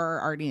Twitch or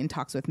are already in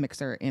talks with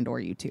Mixer and or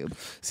YouTube.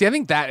 See, I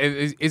think that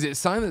is it a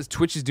sign that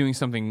Twitch is doing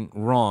something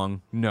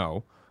wrong?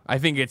 No. I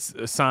think it's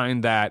a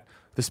sign that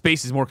the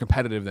space is more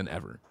competitive than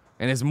ever.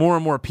 And as more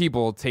and more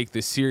people take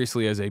this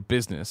seriously as a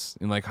business,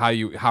 and like how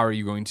are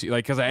you going to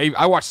like? Because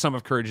I watched some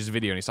of Courage's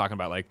video and he's talking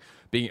about like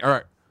being.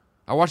 Or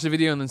I watched the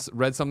video and then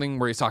read something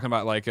where he's talking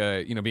about like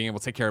being able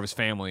to take care of his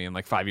family. And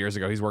like 5 years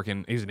ago, he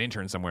was an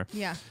intern somewhere.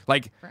 Yeah.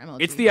 Like For MLG,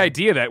 it's the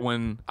idea that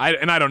when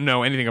I don't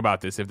know anything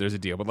about this if there's a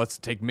deal, but let's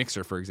take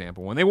Mixer for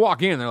example. When they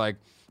walk in, they're like,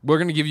 we're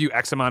going to give you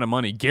X amount of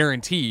money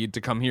guaranteed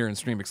to come here and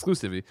stream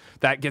exclusively.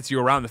 That gets you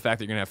around the fact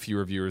that you're going to have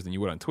fewer viewers than you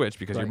would on Twitch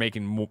because you're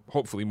making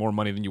hopefully more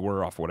money than you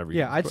were off whatever.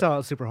 Yeah, I'd sell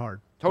it super hard.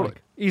 Totally.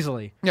 Like,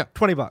 easily. Yeah.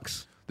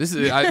 $20. This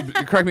is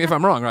correct me if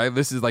I'm wrong, right?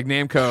 This is like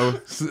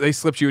Namco. They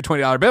slipped you a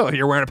 $20 bill and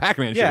you're wearing a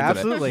Pac-Man shirt. Yeah, today.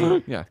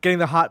 absolutely. Yeah. Getting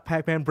the hot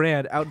Pac-Man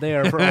brand out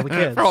there for all the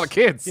kids. For all the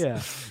kids.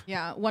 Yeah.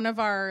 Yeah, one of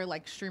our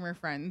like streamer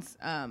friends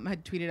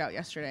had tweeted out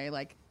yesterday,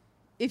 like,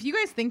 if you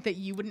guys think that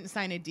you wouldn't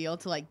sign a deal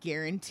to like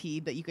guarantee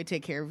that you could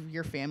take care of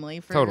your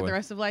family for Totally. the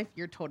rest of life,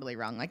 you're totally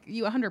wrong. Like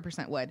you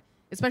 100% would,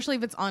 especially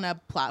if it's on a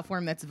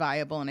platform that's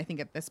viable. And I think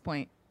at this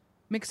point,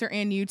 Mixer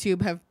and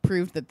YouTube have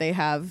proved that they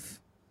have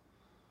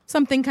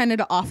something kind of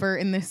to offer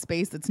in this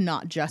space that's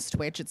not just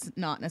Twitch. It's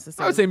not I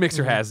necessarily. would say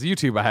Mixer has.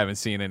 YouTube, I haven't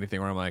seen anything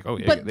where I'm like, oh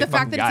yeah. But they the fact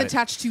fucking that got it's it.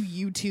 attached to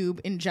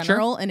YouTube in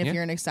general, and if Yeah.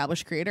 you're an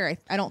established creator,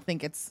 I don't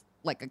think it's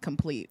like a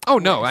complete. Oh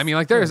no, waste. I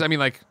mean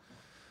like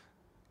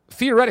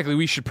theoretically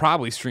we should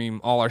probably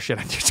stream all our shit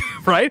on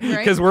YouTube, right? Right.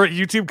 Because we're a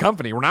YouTube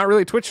company. We're not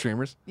really Twitch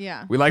streamers.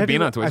 Yeah. We like Have being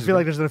you- on Twitch. I feel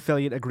like there's an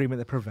affiliate agreement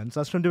that prevents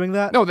us from doing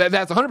that. No,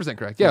 that's 100%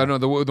 correct. Yeah, no,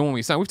 the one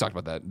we signed, we've talked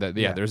about that.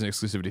 There's an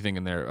exclusivity thing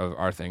in there of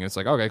our thing. It's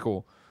like, okay,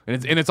 cool.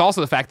 And it's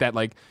also the fact that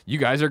like you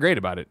guys are great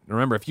about it.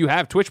 Remember, if you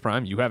have Twitch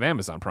Prime, you have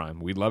Amazon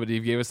Prime. We'd love it if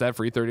you gave us that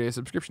free 30-day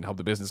subscription to help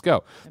the business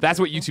go. That's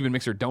what YouTube and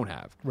Mixer don't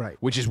have. Right.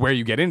 Which is where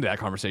you get into that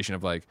conversation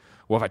of like,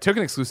 well, if I took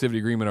an exclusivity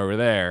agreement over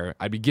there,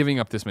 I'd be giving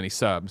up this many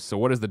subs. So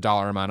what is the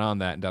dollar amount on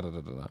that? Da, da, da,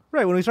 da, da.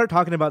 Right. When we start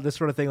talking about this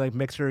sort of thing like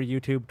Mixer,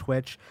 YouTube,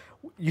 Twitch,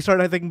 you start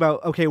thinking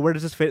about, okay, where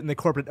does this fit in the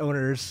corporate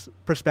owner's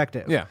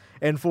perspective? Yeah.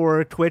 And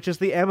for Twitch, it's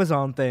the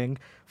Amazon thing.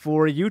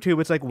 For YouTube,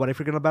 it's like, what if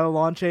you're going to about to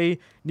launch a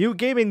new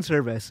gaming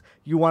service?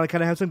 You want to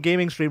kind of have some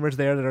gaming streamers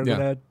there that are Yeah.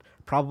 going to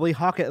probably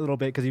hawk it a little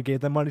bit because you gave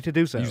them money to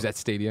do so. Use that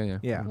Stadia, yeah.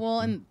 Yeah. Well,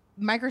 and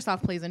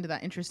Microsoft plays into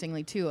that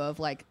interestingly too. Of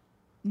like,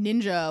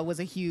 Ninja was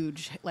a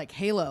huge like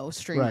Halo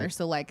streamer, Right.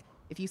 so like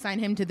if you sign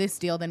him to this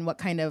deal, then what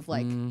kind of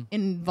like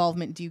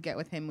involvement do you get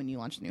with him when you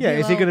launch a new? Yeah, Halo?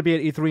 is he going to be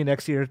at E3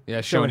 next year?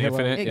 Yeah, showing Halo?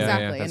 Infinite. Yeah,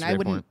 Exactly, that's and a I great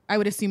wouldn't. point. I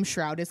would assume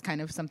Shroud is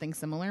kind of something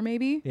similar,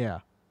 maybe. Yeah.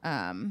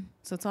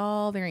 So it's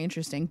all very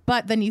interesting.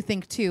 But then you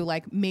think too,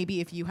 like maybe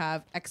if you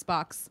have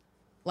Xbox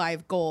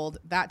Live Gold,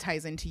 that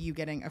ties into you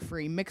getting a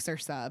free Mixer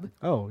sub.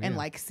 Oh, and yeah.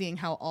 like seeing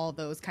how all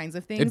those kinds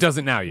of things. It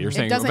doesn't now. You're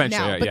saying It doesn't eventually.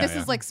 now, yeah, but yeah, this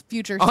yeah. is like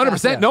future. 100%.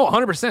 stuff. No,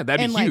 100%.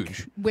 That'd And be like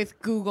huge. with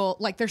Google,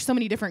 like there's so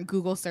many different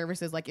Google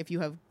services. Like if you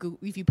have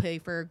if you pay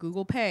for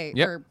Google Pay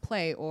Yep. or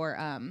Play or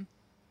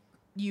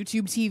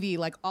YouTube TV,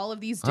 like all of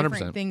these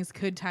different 100%. things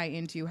could tie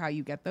into how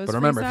you get those. But free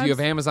remember, if you have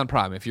subs. Amazon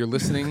Prime, if you're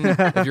listening to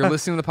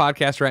the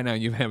podcast right now,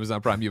 and you have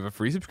Amazon Prime, you have a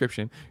free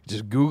subscription.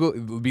 Just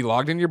Google, be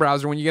logged into your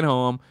browser when you get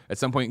home. At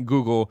some point,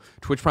 Google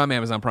Twitch Prime,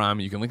 Amazon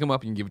Prime. You can link them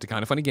up. You can give it to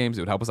Kind of Funny Games.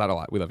 It would help us out a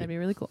lot. We love That'd you. be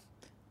really cool.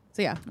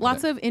 So yeah,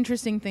 lots of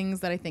interesting things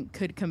that I think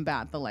could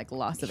combat the like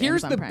loss of.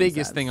 Here's Amazon the Prime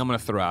biggest subs. thing I'm going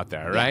to throw out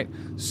there, right?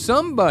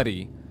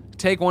 Somebody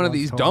take one of Lost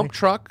these Tony. dump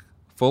truck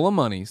full of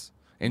monies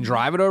and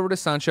drive it over to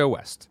Sancho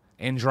West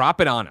and drop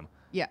it on him.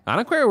 Yeah, I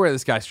don't care where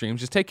this guy streams.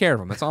 Just take care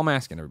of him. That's all I'm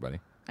asking everybody.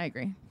 I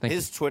agree. Thank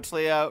His Twitch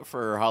layout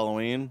for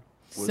Halloween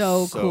was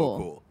So so cool.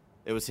 cool.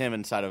 It was him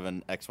inside of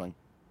an X-Wing.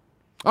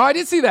 Oh, I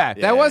did see that.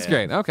 Yeah, that was yeah.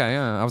 great. Okay,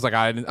 yeah. I was like,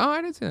 I didn't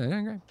see that.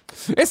 Yeah, great.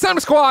 It's time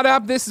to squad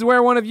up. This is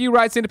where one of you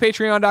writes into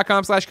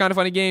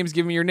patreon.com/kindoffunnygames.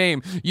 Give me your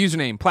name,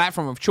 username,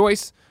 platform of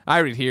choice. I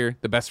read here.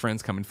 The best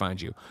friends come and find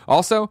you.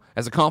 Also,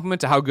 as a compliment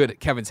to how good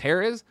Kevin's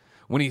hair is,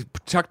 when he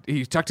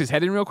tucked his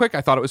head in real quick,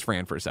 I thought it was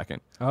Fran for a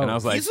second. And I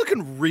was like, He's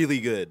looking really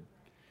good.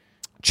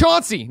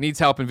 Chauncey needs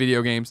help in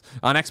video games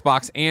on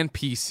Xbox and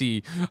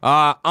PC.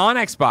 On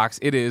Xbox,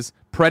 it is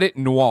Predit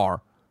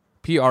Noir.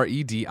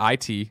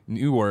 Predit,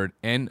 new word,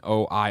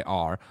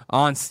 Noir.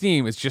 On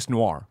Steam, it's just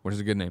Noir, which is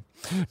a good name.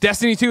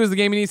 Destiny 2 is the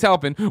game he needs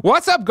help in.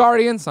 What's up,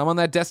 Guardians? I'm on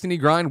that Destiny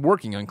grind,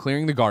 working on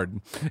clearing the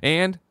garden.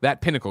 And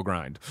that Pinnacle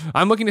grind.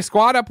 I'm looking to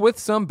squad up with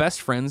some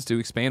best friends to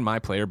expand my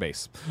player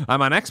base.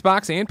 I'm on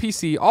Xbox and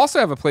PC, also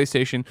have a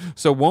PlayStation,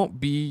 so won't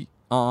be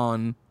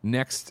on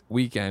next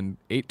weekend,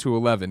 8 to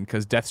 11,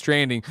 because Death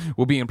Stranding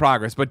will be in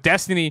progress. But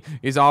Destiny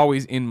is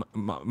always in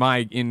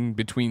my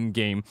in-between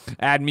game.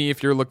 Add me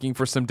if you're looking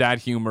for some dad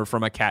humor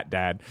from a cat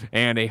dad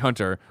and a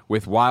hunter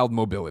with wild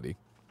mobility.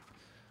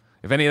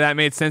 If any of that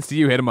made sense to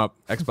you, hit him up.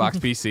 Xbox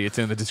PC, it's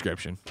in the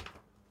description.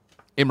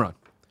 Imran.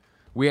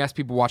 We ask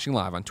people watching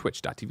live on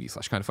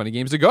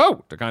twitch.tv/kindoffunnygames to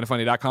go to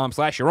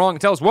kindoffunny.com/you're wrong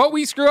and tell us what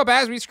we screw up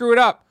as we screw it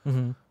up.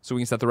 So we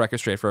can set the record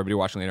straight for everybody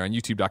watching later on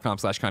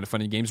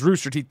youtube.com/kindoffunnygames,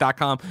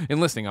 roosterteeth.com, and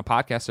listening on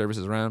podcast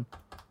services around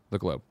the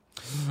globe.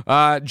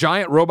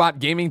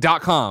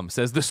 GiantRobotGaming.com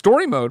says the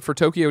story mode for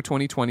Tokyo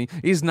 2020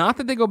 is not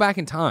that they go back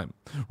in time.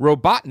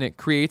 Robotnik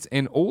creates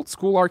an old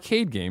school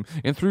arcade game,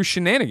 and through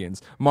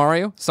shenanigans,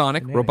 Mario,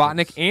 Sonic,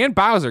 Robotnik, and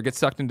Bowser get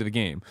sucked into the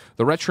game.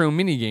 The retro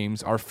mini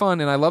games are fun,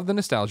 and I love the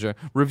nostalgia.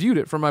 Reviewed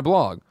it for my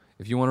blog.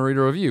 If you want to read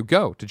a review,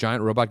 go to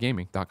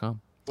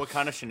GiantRobotGaming.com. What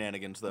kind of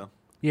shenanigans, though?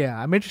 Yeah,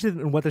 I'm interested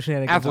in what the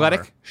shenanigans Athletic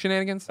are.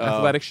 shenanigans? Oh,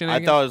 Athletic I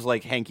shenanigans? thought it was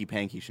like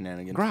hanky-panky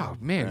shenanigans. Bro,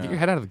 man, get your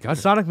head out of the The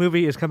gutter. Sonic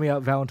movie is coming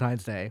out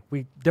Valentine's Day.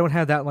 We don't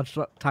have that much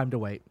time to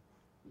wait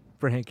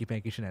for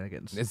hanky-panky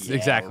shenanigans. It's Yeah,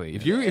 exactly.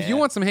 If you yeah.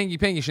 want some hanky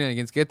panky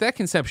shenanigans, get that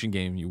Conception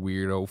game, you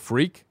weirdo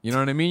freak. You know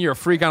what I mean? You're a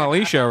freak on a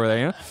leash over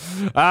there.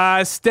 You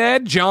know?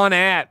 Stead John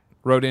Att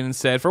wrote in and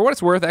said, for what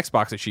it's worth,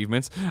 Xbox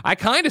achievements, I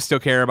kind of still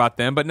care about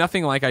them, but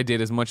nothing like I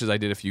did as much as I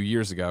did a few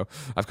years ago.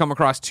 I've come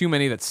across too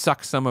many that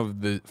suck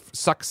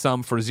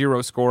some for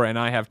 0 score, and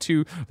I have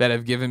 2 that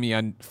have given me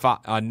a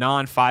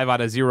non 5 out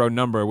of 0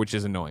 number, which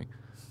is annoying.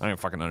 I don't even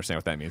fucking understand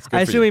what that means. Good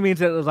I for assume you. he means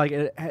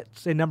that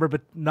it's a number,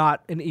 but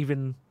not an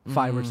even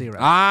 5 or 0. Good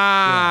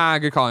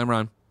call,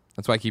 Imran.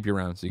 That's why I keep you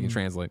around, so you can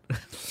translate.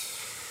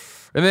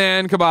 And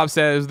then Kebab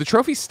says, the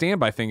trophy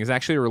standby thing is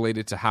actually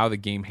related to how the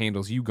game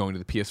handles you going to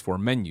the PS4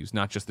 menus,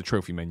 not just the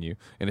trophy menu,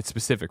 and it's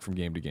specific from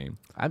game to game.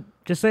 I'm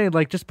just saying,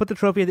 just put the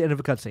trophy at the end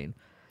of a cutscene.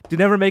 Do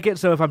never make it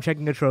so if I'm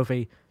checking a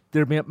trophy,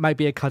 there might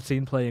be a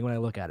cutscene playing when I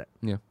look at it.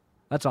 Yeah,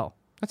 That's all.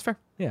 that's fair.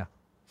 Yeah.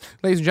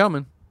 Ladies and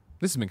gentlemen,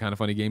 this has been Kind of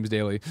Funny Games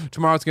Daily.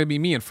 Tomorrow it's going to be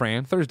me and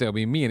Fran. Thursday will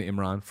be me and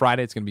Imran.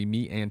 Friday it's going to be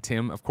me and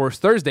Tim. Of course,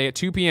 Thursday at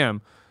 2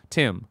 p.m.,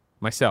 Tim,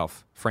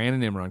 myself, Fran,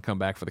 and Imran come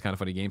back for the Kind of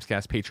Funny Games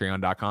cast,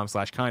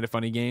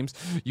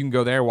 patreon.com/kindoffunnygames. You can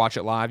go there, watch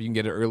it live. You can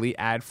get it early,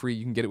 ad-free.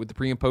 You can get it with the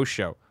pre- and post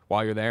show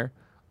while you're there.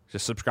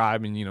 Just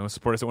subscribe and,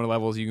 support us at one of the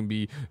levels. You can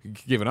be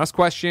giving us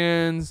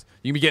questions.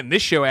 You can be getting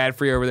this show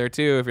ad-free over there,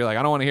 too. If you're like,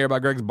 I don't want to hear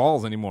about Greg's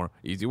balls anymore.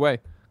 Easy way.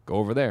 Go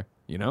over there.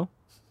 You know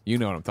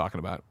what I'm talking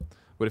about.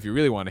 But if you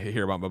really want to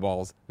hear about my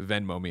balls,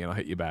 Venmo me and I'll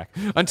hit you back.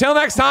 Until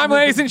next time,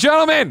 ladies and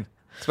gentlemen,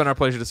 it's been our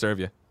pleasure to serve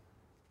you.